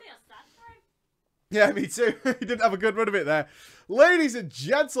 Woo! Yeah, me too. You didn't have a good run of it there. Ladies and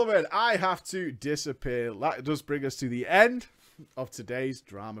gentlemen, I have to disappear. That does bring us to the end of today's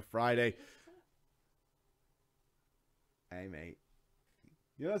Drama Friday. Hey, mate.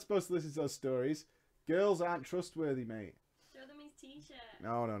 You're not supposed to listen to those stories. Girls aren't trustworthy, mate. Show them his t-shirt.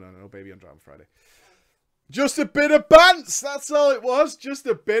 No, baby on Drama Friday. Just a bit of bants, that's all it was. Just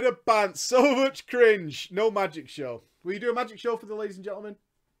a bit of bants. So much cringe. No magic show. Will you do a magic show for the ladies and gentlemen?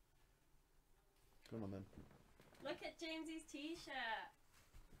 Come on, then. Look at James's t-shirt.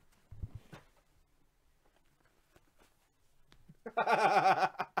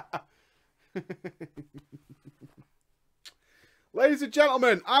 Ladies and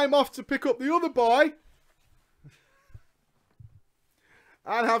gentlemen, I'm off to pick up the other boy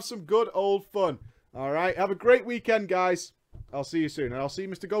and have some good old fun. All right, have a great weekend, guys. I'll see you soon. And I'll see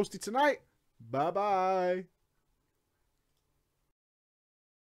Mr. Ghosty tonight. Bye-bye.